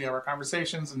cards, we have our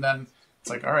conversations, and then it's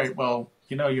like, all right, well,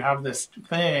 you have this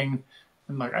thing.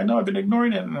 And like, I know I've been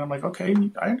ignoring it. And I'm like, okay,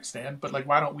 I understand. But like,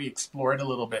 why don't we explore it a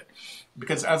little bit?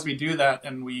 Because as we do that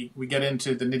and we get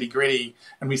into the nitty gritty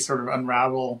and we sort of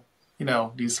unravel,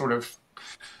 these sort of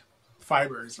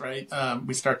fibers, right?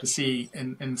 We start to see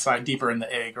inside deeper in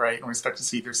the egg, right? And we start to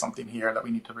see there's something here that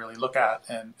we need to really look at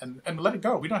and let it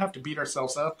go. We don't have to beat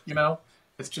ourselves up,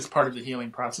 it's just part of the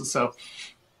healing process. So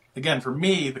again, for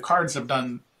me, the cards have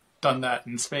done that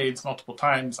in spades multiple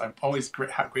times. I'm always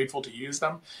grateful to use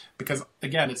them because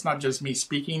again, it's not just me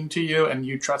speaking to you and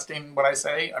you trusting what I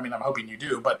say. I mean, I'm hoping you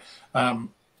do, but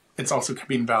it's also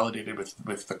being validated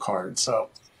with the cards. So,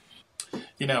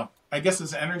 I guess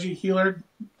as an energy healer,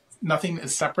 nothing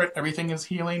is separate. Everything is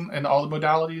healing in all the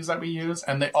modalities that we use,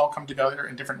 and they all come together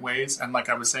in different ways. And like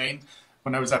I was saying,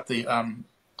 when I was at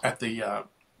the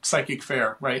psychic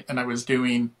fair, right, and I was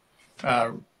doing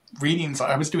readings,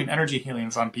 I was doing energy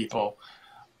healings on people,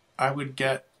 I would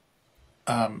get,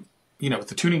 with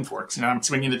the tuning forks, I'm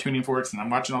swinging the tuning forks and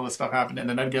I'm watching all this stuff happen. And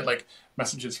then I'd get like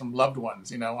messages from loved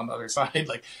ones, on the other side.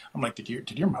 Like, I'm like, did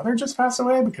your mother just pass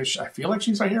away? Because I feel like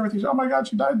she's right here with you. Oh my God,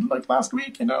 she died like last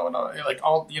week, and like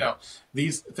all,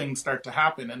 these things start to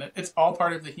happen, and it's all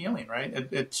part of the healing, right?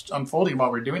 It's unfolding while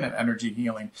we're doing an energy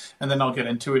healing. And then I'll get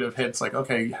intuitive hits like,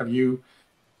 okay, have you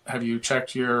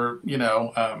checked your,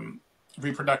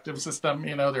 reproductive system?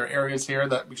 There are areas here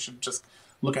that we should just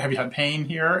look at. Have you had pain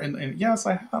here? And yes,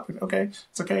 I have. Okay,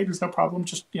 it's okay. There's no problem.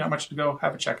 Just, I want you to go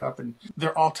have a checkup. And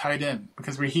they're all tied in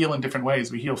because we heal in different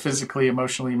ways. We heal physically,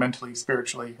 emotionally, mentally,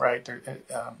 spiritually, right?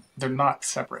 They're not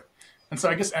separate. And so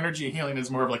I guess energy healing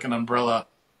is more of like an umbrella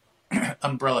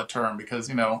term because,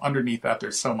 underneath that,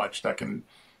 there's so much that can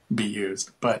be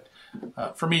used. But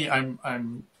for me,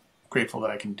 I'm grateful that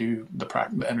I can do the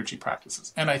energy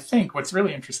practices. And I think what's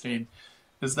really interesting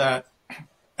is that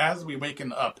as we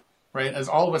waken up, right, as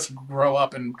all of us grow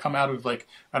up and come out of, like,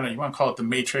 I don't know, you want to call it the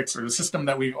matrix or the system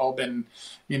that we've all been,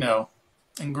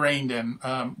 ingrained in,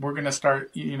 we're going to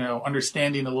start,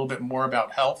 understanding a little bit more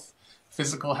about health,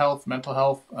 physical health, mental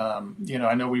health.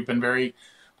 I know we've been very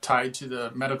tied to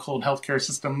the medical and healthcare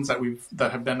systems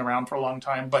that have been around for a long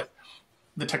time, but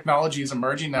the technologies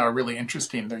emerging now are really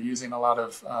interesting. They're using a lot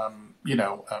of,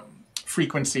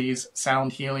 frequencies,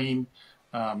 sound healing,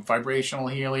 vibrational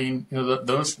healing.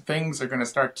 Those things are going to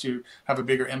start to have a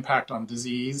bigger impact on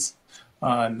disease,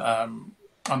 on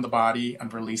the body,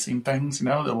 and releasing things,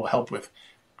 that will help with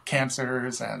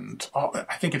cancers and all.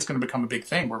 I think it's going to become a big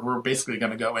thing where we're basically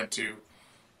going to go into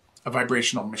a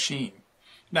vibrational machine.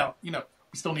 Now, we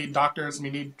still need doctors, we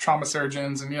need trauma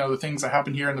surgeons, and the things that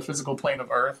happen here in the physical plane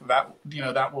of Earth, that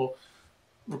that will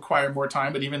require more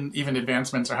time, but even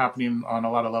advancements are happening on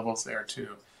a lot of levels there too.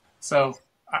 So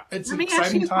it's Let an me ask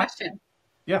exciting you a time. question.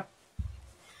 Yeah.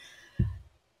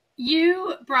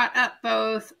 You brought up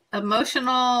both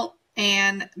emotional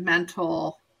and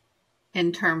mental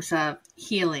in terms of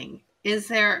healing. Is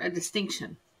there a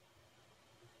distinction?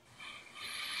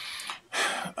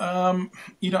 I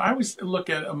always look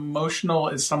at emotional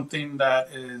as something that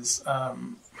is,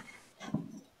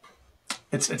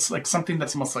 it's like something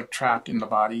that's almost like trapped in the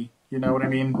body. You know what I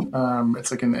mean?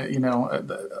 It's like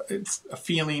it's a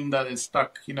feeling that is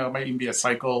stuck. It might even be a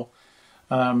cycle.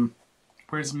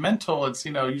 Whereas mental, it's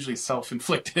usually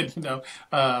self-inflicted. Too much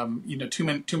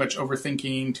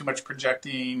overthinking, too much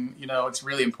projecting. It's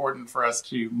really important for us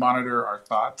to monitor our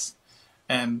thoughts.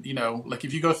 And like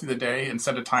if you go through the day and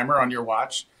set a timer on your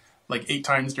watch, like 8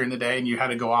 times during the day, and you had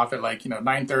to go off at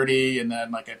 9:30, and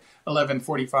then like at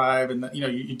 11:45, and then,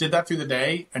 you did that through the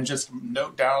day, and just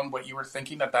note down what you were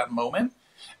thinking at that moment.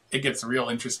 It gets real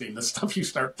interesting. The stuff you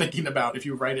start thinking about, if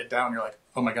you write it down, you're like,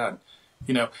 oh my God.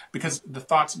 Because the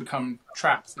thoughts become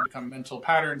traps, they become mental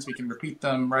patterns. We can repeat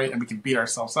them, right? And we can beat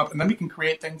ourselves up, and then we can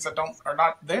create things that are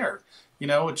not there.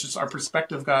 It's just our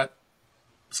perspective got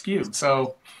skewed.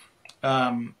 So,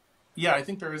 I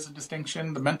think there is a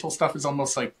distinction. The mental stuff is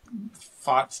almost like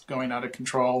thoughts going out of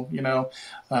control,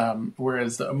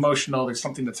 whereas the emotional, there's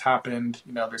something that's happened,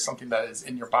 there's something that is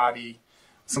in your body,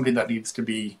 something that needs to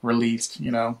be released,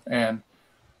 and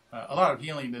a lot of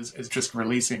healing is just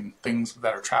releasing things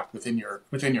that are trapped within your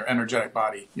energetic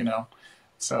body,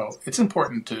 So it's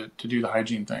important to do the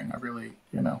hygiene thing. I really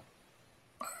Thank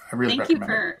recommend you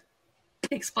for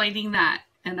explaining that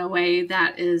in a way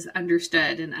that is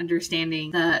understood and understanding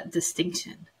the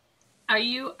distinction. Are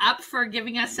you up for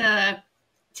giving us a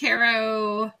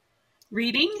tarot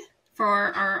reading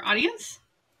for our audience?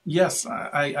 Yes,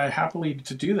 I happily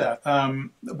to do that.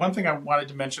 One thing I wanted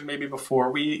to mention maybe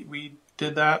before we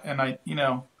did that, and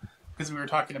because we were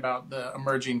talking about the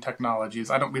emerging technologies,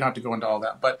 we don't have to go into all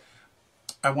that, but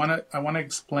I want to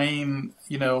explain,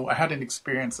 I had an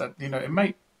experience that,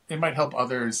 it might help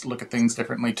others look at things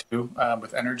differently too,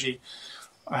 with energy.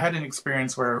 I had an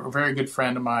experience where a very good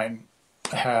friend of mine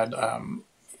had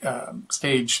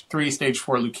stage 3, stage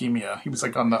 4 leukemia. He was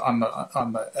like on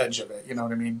the edge of it, you know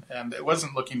what I mean? And it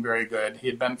wasn't looking very good. He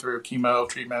had been through chemo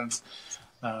treatments.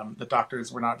 The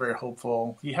doctors were not very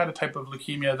hopeful. He had a type of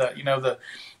leukemia that,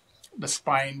 the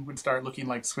spine would start looking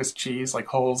like Swiss cheese, like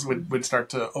holes would start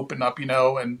to open up,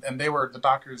 and they were the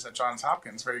doctors at Johns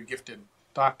Hopkins, very gifted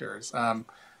doctors.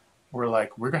 Were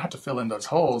like, we're gonna have to fill in those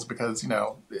holes because,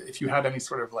 if you had any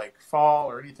sort of like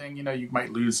fall or anything, you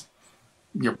might lose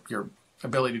your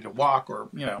ability to walk or,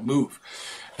 move.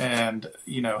 And,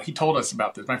 he told us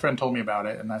about this. My friend told me about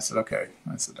it, and I said, okay.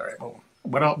 I said, all right, well,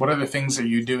 what other things are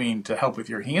you doing to help with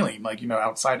your healing? Like,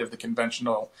 outside of the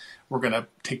conventional, we're going to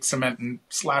take cement and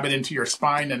slab it into your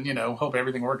spine and, hope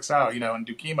everything works out, and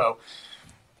do chemo.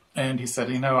 And he said,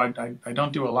 I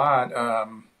don't do a lot.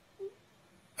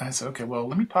 I said, okay, well,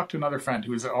 let me talk to another friend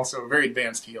who is also a very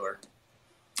advanced healer.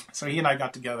 So he and I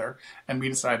got together and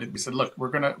we said, look, we're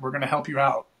gonna help you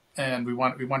out, and we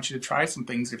want you to try some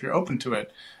things if you're open to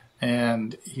it.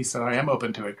 And he said, I am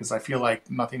open to it because I feel like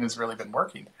nothing has really been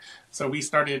working. So we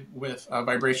started with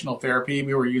vibrational therapy.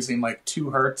 We were using like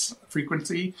 2 hertz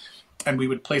frequency, and we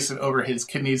would place it over his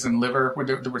kidneys and liver where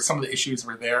there were some of the issues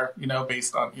were there,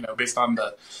 based on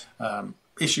the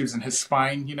issues in his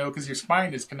spine, because your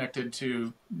spine is connected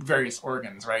to various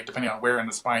organs, right? Depending on where in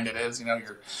the spine it is,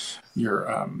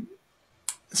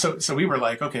 So we were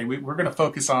like, okay, we're going to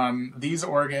focus on these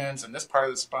organs and this part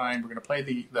of the spine. We're going to play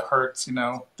the hertz,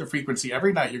 the frequency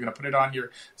every night. You're going to put it on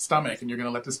your stomach and you're going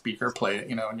to let the speaker play it,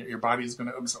 and your body is going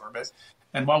to absorb it.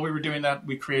 And while we were doing that,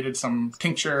 we created some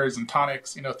tinctures and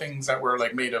tonics, things that were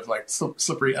like made of like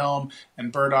slippery elm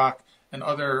and burdock and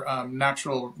other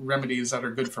natural remedies that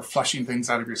are good for flushing things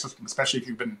out of your system, especially if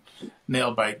you've been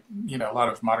nailed by, a lot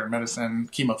of modern medicine,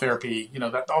 chemotherapy,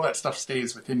 that all that stuff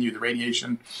stays within you, the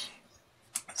radiation.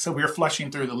 So we were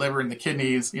flushing through the liver and the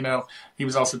kidneys. He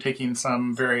was also taking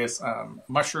some various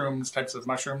types of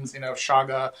mushrooms,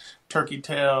 chaga, turkey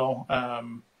tail,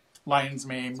 lion's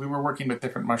mane. We were working with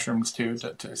different mushrooms too.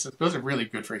 So those are really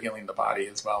good for healing the body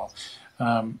as well.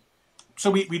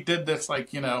 So we did this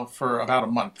for about a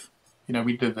month,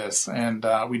 we did this, and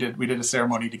we did a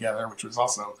ceremony together, which was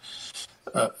also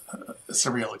a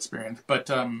surreal experience. But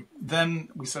then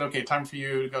we said, okay, time for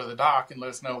you to go to the doc and let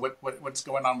us know what's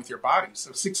going on with your body.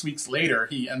 So 6 weeks later,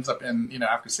 he ends up in,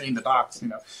 after seeing the docs,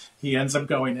 he ends up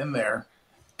going in there,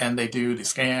 and they do the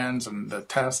scans and the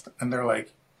test, and they're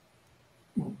like,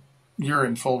 you're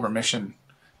in full remission,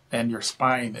 and your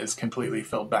spine is completely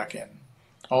filled back in.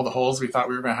 All the holes we thought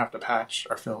we were going to have to patch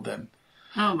are filled in.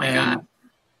 Oh my God.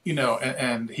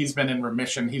 And he's been in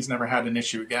remission. He's never had an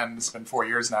issue again. It's been 4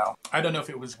 years now. I don't know if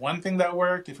it was one thing that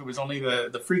worked, if it was only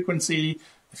the frequency,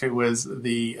 if it was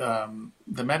the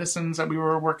medicines that we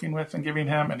were working with and giving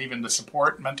him, and even the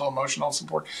support, mental, emotional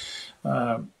support.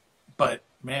 But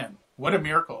man, what a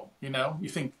miracle. You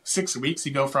think 6 weeks,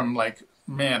 you go from like,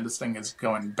 man, this thing is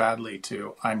going badly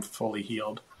to I'm fully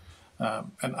healed.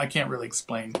 And I can't really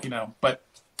explain, but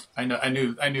I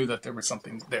knew that there was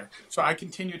something there. So I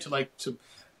continue to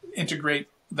integrate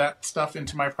that stuff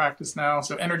into my practice now.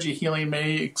 So energy healing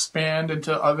may expand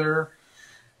into other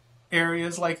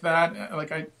areas like that.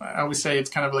 Like I always say, it's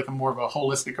kind of like a more of a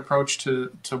holistic approach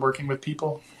to working with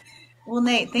people. Well,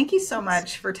 Nate, thank you so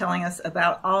much for telling us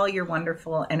about all your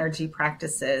wonderful energy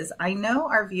practices. I know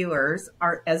our viewers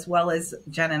are, as well as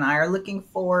Jen and I, are looking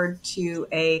forward to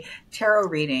a tarot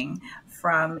reading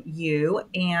from you.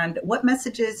 And what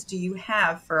messages do you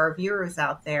have for our viewers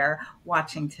out there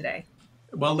watching today?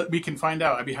 Well, we can find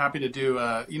out. I'd be happy to do,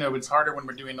 it's harder when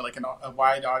we're doing like a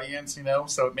wide audience,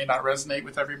 so it may not resonate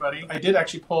with everybody. I did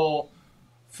actually pull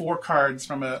 4 cards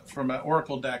from an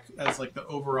oracle deck as like the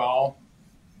overall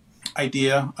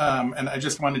idea. And I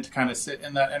just wanted to kind of sit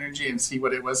in that energy and see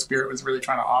what it was Spirit was really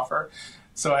trying to offer.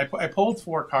 So I pulled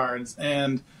 4 cards,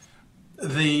 and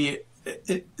the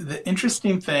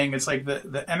interesting thing is like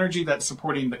the energy that's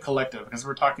supporting the collective, because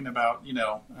we're talking about,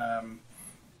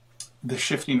 the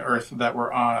shifting earth that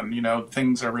we're on,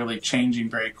 things are really changing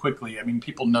very quickly. I mean,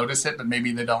 people notice it, but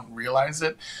maybe they don't realize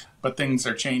it, but things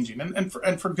are changing and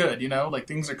for good, like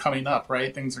things are coming up,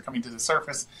 right? Things are coming to the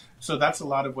surface. So that's a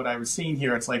lot of what I was seeing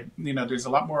here. It's like, there's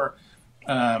a lot more,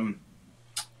 like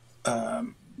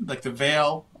the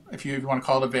veil, if you want to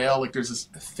call it a veil, like there's this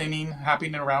thinning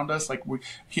happening around us. Like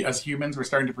as humans, we're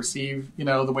starting to perceive,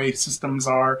 the way systems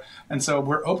are. And so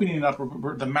we're opening it up.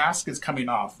 The mask is coming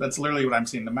off. That's literally what I'm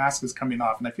seeing. The mask is coming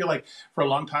off. And I feel like for a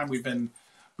long time we've been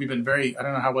very, I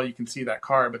don't know how well you can see that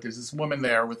card, but there's this woman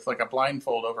there with like a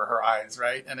blindfold over her eyes,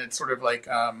 right? And it's sort of like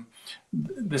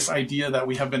this idea that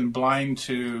we have been blind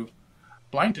to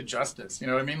justice. You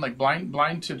know what I mean? Like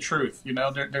blind to truth.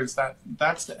 There's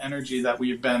that's the energy that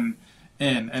we've been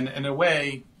in. And in a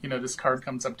way, this card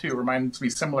comes up too. It reminds me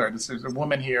similar. There's a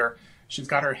woman here. She's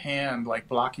got her hand like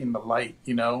blocking the light,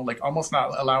 like almost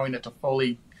not allowing it to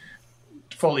fully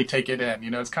take it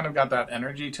in. It's kind of got that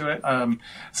energy to it.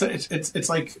 So it's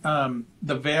like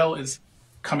the veil is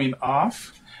coming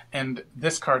off, and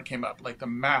this card came up, like the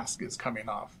mask is coming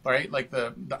off, right? Like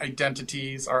the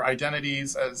identities, our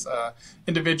identities as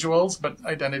individuals, but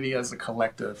identity as a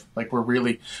collective. Like we're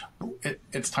really,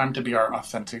 it's time to be our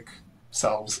authentic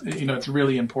selves. It's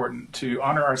really important to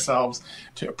honor ourselves,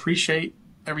 to appreciate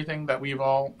everything that we've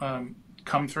all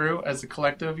come through as a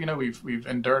collective. We've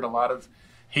endured a lot of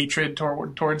hatred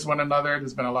towards one another.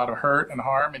 There's been a lot of hurt and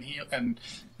harm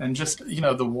and just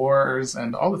the wars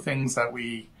and all the things that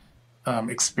we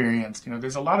experienced.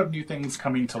 There's a lot of new things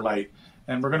coming to light,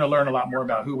 and we're going to learn a lot more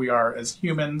about who we are as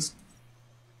humans,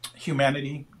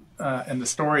 humanity, and the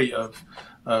story of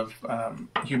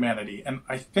humanity. And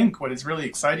I think what is really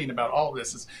exciting about all of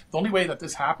this is the only way that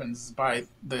this happens is by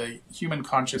the human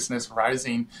consciousness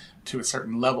rising to a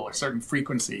certain level, a certain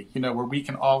frequency, where we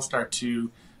can all start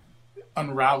to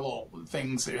unravel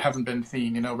things that haven't been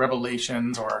seen,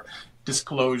 revelations or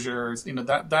disclosures.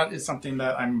 That is something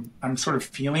that I'm sort of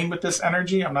feeling with this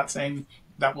energy. I'm not saying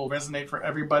that will resonate for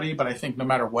everybody, but I think no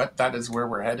matter what, that is where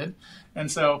we're headed.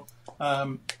 And so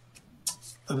I'm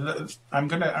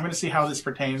gonna see how this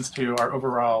pertains to our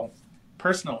overall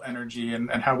personal energy and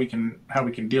how we can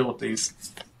deal with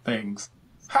these things.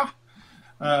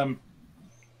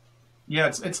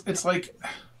 It's like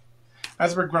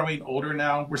as we're growing older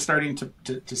now, we're starting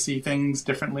to see things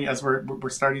differently. As we're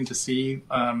starting to see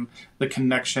the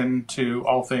connection to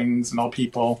all things and all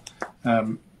people.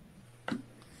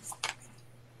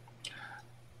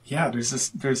 There's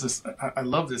this. I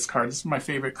love this card. This is my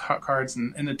favorite cards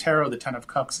in the tarot. The Ten of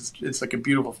Cups it's like a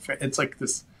beautiful. It's like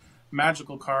this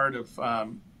magical card of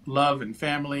love and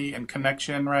family and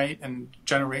connection, right? And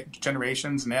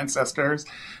generations and ancestors,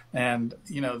 and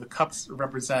the cups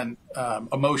represent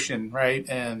emotion, right?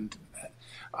 And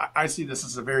I see this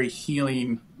as a very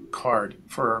healing card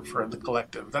for the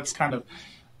collective. That's kind of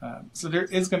So there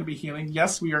is going to be healing.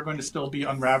 Yes, we are going to still be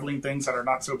unraveling things that are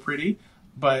not so pretty,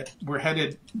 but where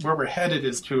we're headed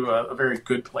is to a very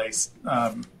good place.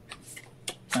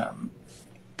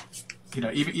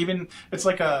 Even it's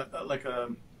like a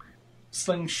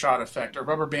slingshot effect or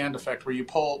rubber band effect where you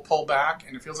pull back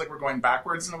and it feels like we're going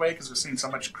backwards in a way because we're seeing so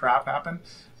much crap happen,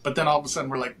 but then all of a sudden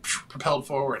we're like propelled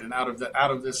forward and out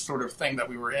of this sort of thing that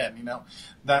we were in.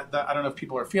 That I don't know if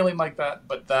people are feeling like that,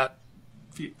 but that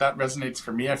resonates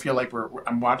for me. I feel like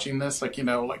I'm watching this, like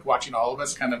watching all of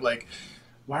us kind of like,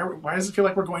 why does it feel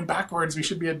like we're going backwards? We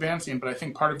should be advancing. But I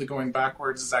think part of the going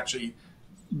backwards is actually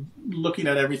looking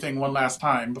at everything one last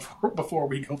time before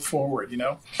we go forward,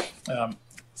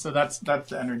 So that's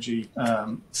the energy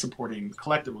supporting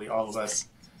collectively all of us.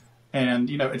 And,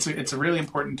 it's a really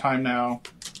important time now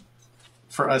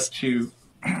for us to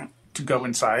go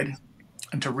inside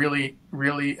and to really,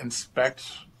 really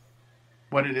inspect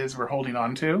what it is we're holding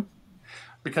on to.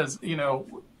 Because,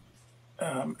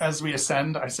 as we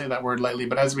ascend, I say that word lightly,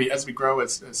 but as we grow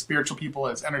as spiritual people,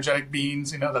 as energetic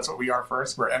beings, that's what we are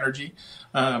first. We're energy.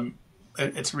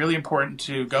 It's really important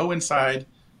to go inside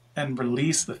and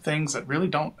release the things that really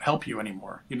don't help you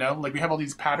anymore. Like we have all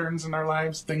these patterns in our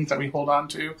lives, things that we hold on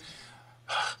to,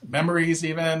 memories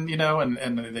even,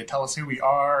 and they tell us who we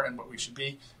are and what we should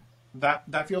be.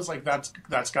 That feels like that's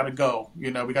got to go.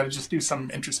 We got to just do some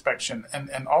introspection,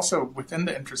 and also within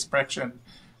the introspection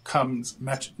comes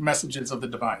messages of the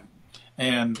divine.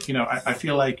 And I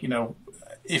feel like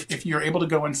if you're able to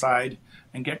go inside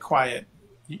and get quiet,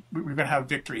 we're going to have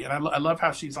victory. And I love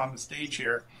how she's on the stage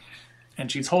here,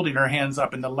 and she's holding her hands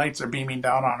up, and the lights are beaming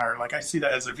down on her. Like I see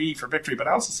that as a V for victory, but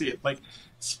I also see it like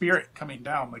spirit coming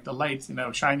down, like the lights,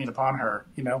 shining upon her.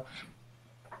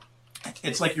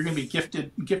 It's like you're going to be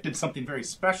gifted something very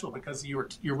special because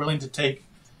you're willing to take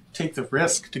the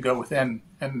risk to go within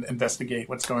and investigate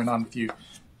what's going on with you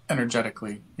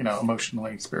energetically,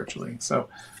 emotionally, spiritually. So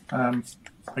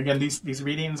again, these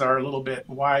readings are a little bit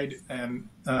wide, and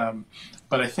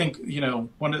but I think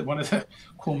one of the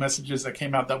cool messages that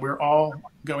came out, that we're all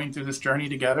going through this journey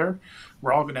together.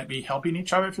 We're all going to be helping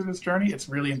each other through this journey. It's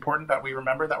really important that we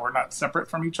remember that we're not separate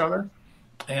from each other,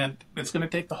 and it's going to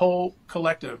take the whole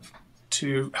collective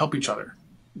to help each other.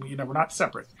 We're not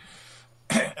separate.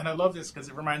 And I love this because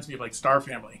it reminds me of like Star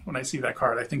Family. When I see that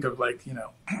card, I think of like,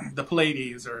 the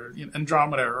Pleiades or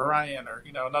Andromeda or Orion or,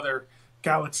 another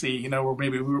galaxy, where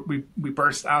maybe we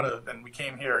burst out of and we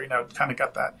came here, kind of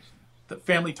got that. The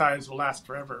family ties will last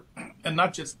forever. And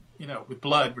not just, with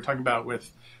blood, we're talking about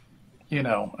with,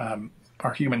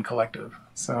 our human collective.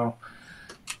 So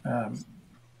a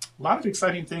lot of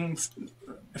exciting things.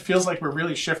 It feels like we're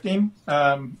really shifting.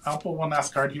 I'll pull one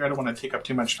last card here. I don't want to take up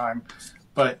too much time,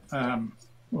 but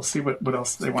we'll see what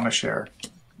else they want to share.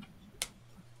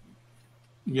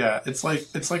 Yeah, it's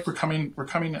like we're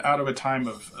coming out of a time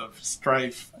of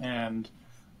strife and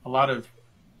a lot of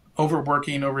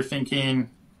overworking, overthinking.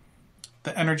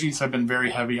 The energies have been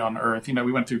very heavy on Earth.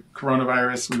 We went through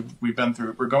coronavirus.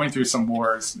 We're going through some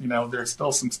wars. There's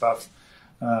still some stuff,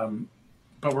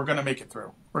 but we're going to make it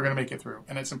through. We're going to make it through,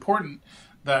 and it's important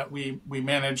that we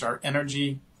manage our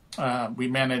energy. We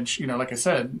manage, like I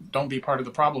said, don't be part of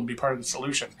the problem, be part of the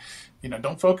solution.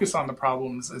 Don't focus on the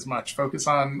problems as much. Focus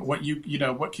on what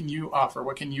what can you offer?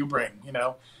 What can you bring?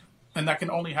 And that can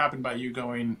only happen by you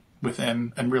going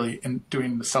within and really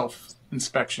doing the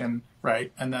self-inspection,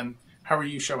 right? And then how are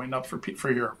you showing up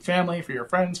for your family, for your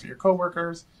friends, for your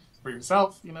coworkers, for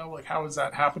yourself? Like how is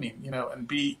that happening? And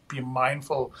be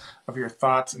mindful of your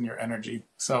thoughts and your energy.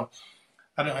 So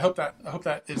I don't know, I hope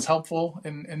that is helpful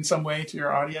in some way to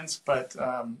your audience, but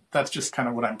that's just kind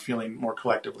of what I'm feeling more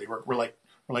collectively. We're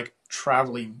like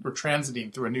traveling, we're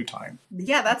transiting through a new time.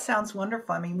 Yeah, that sounds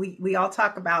wonderful. I mean, we all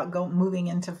talk about moving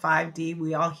into 5D.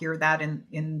 We all hear that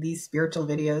in these spiritual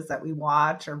videos that we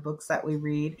watch or books that we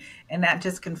read, and that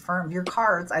just confirms your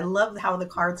cards. I love how the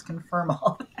cards confirm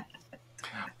all that.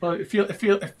 Well, it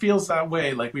feels that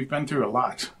way. Like we've been through a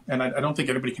lot, and I don't think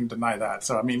anybody can deny that.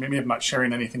 So I mean, maybe I'm not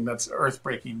sharing anything that's earth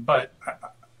breaking, but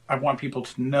I want people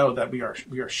to know that we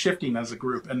are shifting as a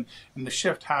group, and the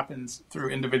shift happens through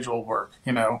individual work,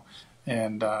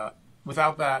 and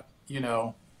without that,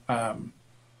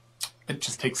 it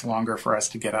just takes longer for us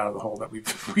to get out of the hole that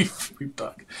we've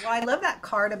dug. Well, I love that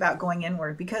card about going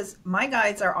inward, because my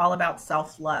guides are all about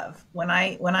self-love. When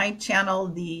I channel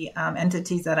the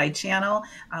entities that I channel,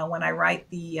 when I write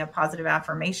the positive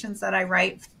affirmations that I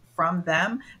write from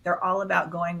them, they're all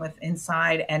about going with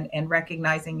inside and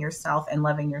recognizing yourself and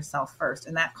loving yourself first.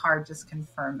 And that card just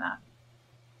confirmed that.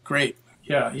 Great.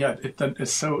 Yeah.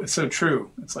 It's so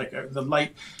true. It's like the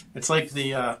light. It's like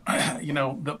the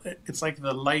it's like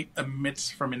the light emits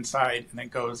from inside and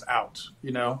it goes out.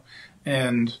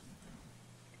 And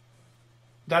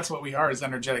that's what we are as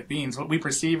energetic beings. What we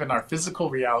perceive in our physical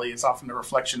reality is often a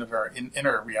reflection of our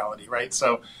inner reality, right?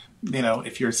 So,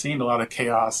 if you're seeing a lot of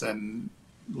chaos and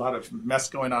a lot of mess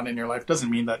going on in your life, doesn't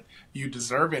mean that you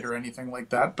deserve it or anything like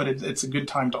that. But it's a good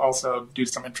time to also do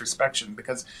some introspection,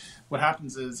 because what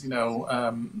happens is, in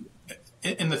the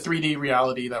 3D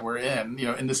reality that we're in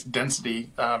this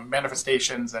density,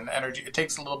 manifestations and energy, it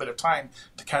takes a little bit of time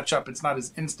to catch up. It's not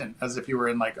as instant as if you were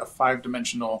in like a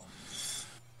 5-dimensional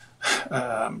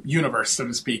universe, so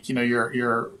to speak.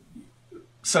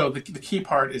 So the key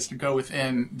part is to go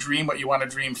within, dream what you want to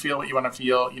dream, feel what you want to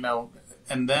feel,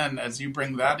 and then as you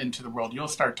bring that into the world, you'll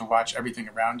start to watch everything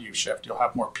around you shift. You'll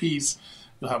have more peace,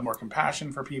 you'll have more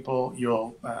compassion for people,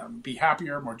 you'll be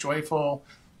happier, more joyful,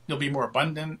 you'll be more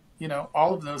abundant.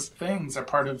 All of those things are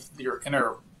part of your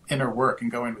inner work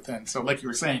and going within. So like you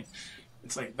were saying,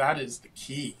 it's like that is the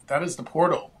key, that is the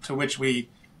portal to which we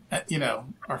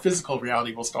our physical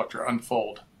reality will start to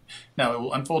unfold. Now, it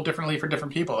will unfold differently for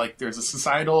different people. Like there's a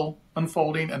societal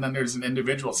unfolding and then there's an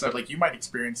individual. So like you might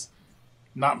experience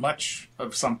not much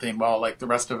of something while like the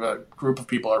rest of a group of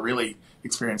people are really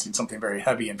experiencing something very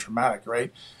heavy and traumatic,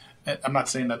 right? And I'm not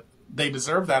saying that they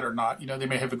deserve that or not. They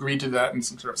may have agreed to that in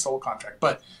some sort of soul contract.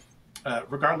 But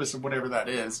regardless of whatever that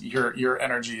is, your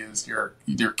energy is your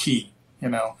key,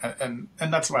 and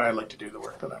that's why I like to do the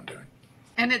work that I'm doing.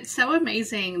 And it's so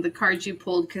amazing, the cards you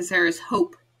pulled, because there is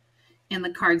hope in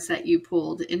the cards that you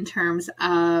pulled in terms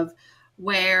of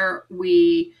where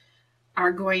we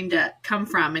are going to come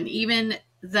from. And even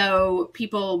though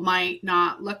people might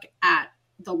not look at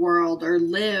the world or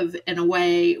live in a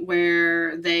way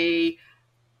where they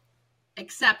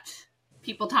accept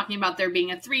people talking about there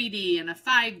being a 3D and a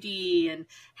 5D and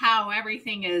how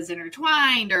everything is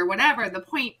intertwined or whatever, the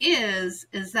point is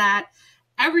that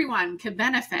everyone could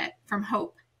benefit from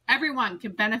hope. Everyone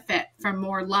could benefit from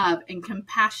more love and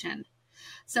compassion.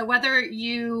 So whether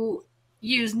you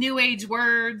use new age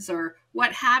words or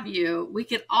what have you, we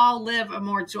could all live a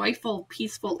more joyful,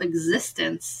 peaceful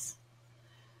existence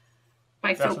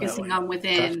by focusing on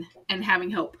within and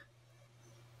having hope.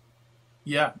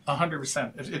 Yeah,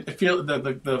 100%. It feel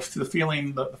the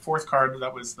feeling. The fourth card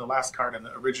that was the last card in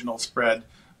the original spread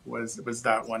was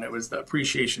that one. It was the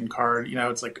appreciation card.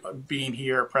 It's like being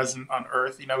here, present on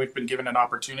Earth. We've been given an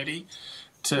opportunity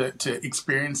to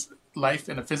experience life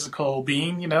in a physical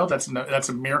being. That's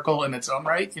a miracle in its own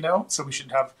right. So we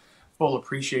should have full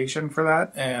appreciation for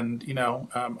that. And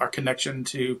our connection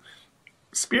to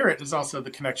spirit is also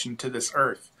the connection to this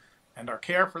Earth, and our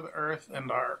care for the Earth,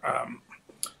 and our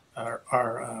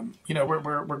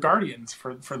we're guardians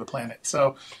for the planet.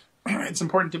 So it's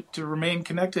important to remain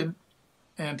connected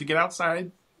and to get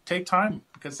outside, take time,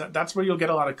 because that's where you'll get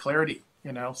a lot of clarity.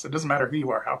 So it doesn't matter who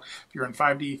you are, if you're in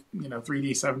 5D,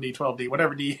 3D, 7D, 12D,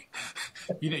 whatever D,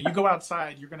 you go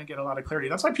outside, you're going to get a lot of clarity.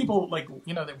 That's why people they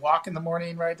walk in the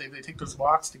morning, right? They take those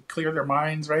walks to clear their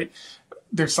minds, right?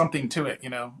 There's something to it,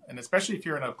 and especially if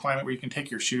you're in a climate where you can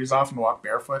take your shoes off and walk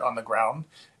barefoot on the ground,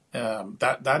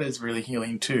 that is really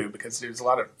healing too, because there's a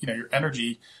lot of, your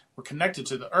energy, we're connected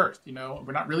to the Earth,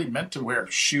 we're not really meant to wear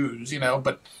shoes,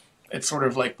 but it's sort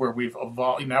of like where we've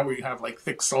evolved. Now we have like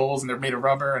thick soles and they're made of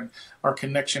rubber, and our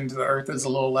connection to the Earth is a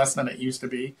little less than it used to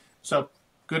be. So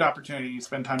good opportunity to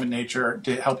spend time in nature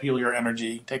to help heal your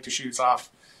energy, take the shoes off,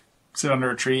 sit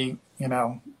under a tree.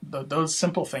 Those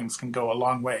simple things can go a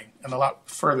long way and a lot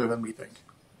further than we think.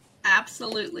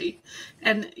 Absolutely.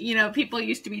 And, people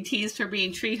used to be teased for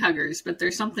being tree huggers, but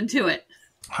there's something to it.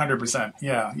 100%.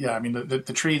 Yeah. I mean,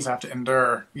 the trees have to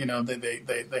endure, they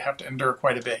have to endure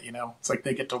quite a bit, It's like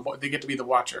they get to be the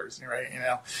watchers, right?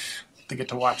 They get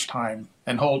to watch time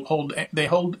and they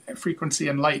hold frequency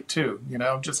and light too,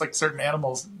 just like certain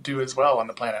animals do as well on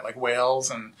the planet, like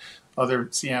whales and other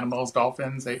sea animals,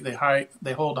 dolphins,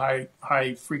 they hold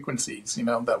high frequencies,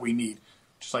 that we need.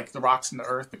 Just like the rocks in the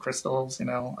earth, the crystals,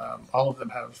 all of them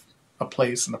have a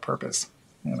place and a purpose,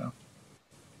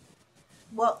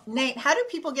 Well, Nate, how do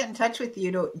people get in touch with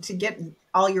you to get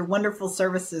all your wonderful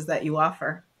services that you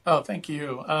offer? Oh, thank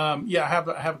you. I have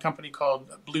a company called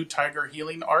Blue Tiger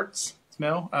Healing Arts,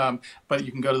 but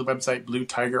you can go to the website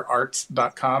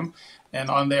bluetigerarts.com, and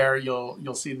on there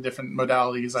you'll see the different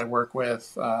modalities I work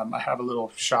with. I have a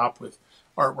little shop with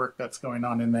artwork that's going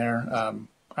on in there. I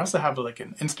also have like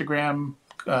an Instagram,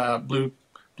 Blue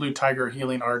Blue Tiger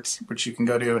Healing Arts, which you can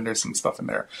go to, and there's some stuff in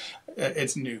there.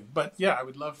 It's new. But yeah, I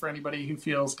would love for anybody who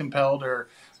feels compelled or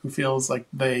who feels like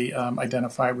they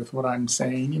identify with what I'm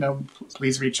saying,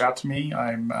 please reach out to me.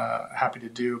 I'm happy to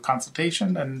do a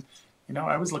consultation, and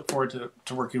I always look forward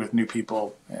to working with new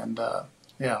people. And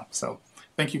so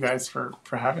thank you guys for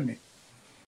having me.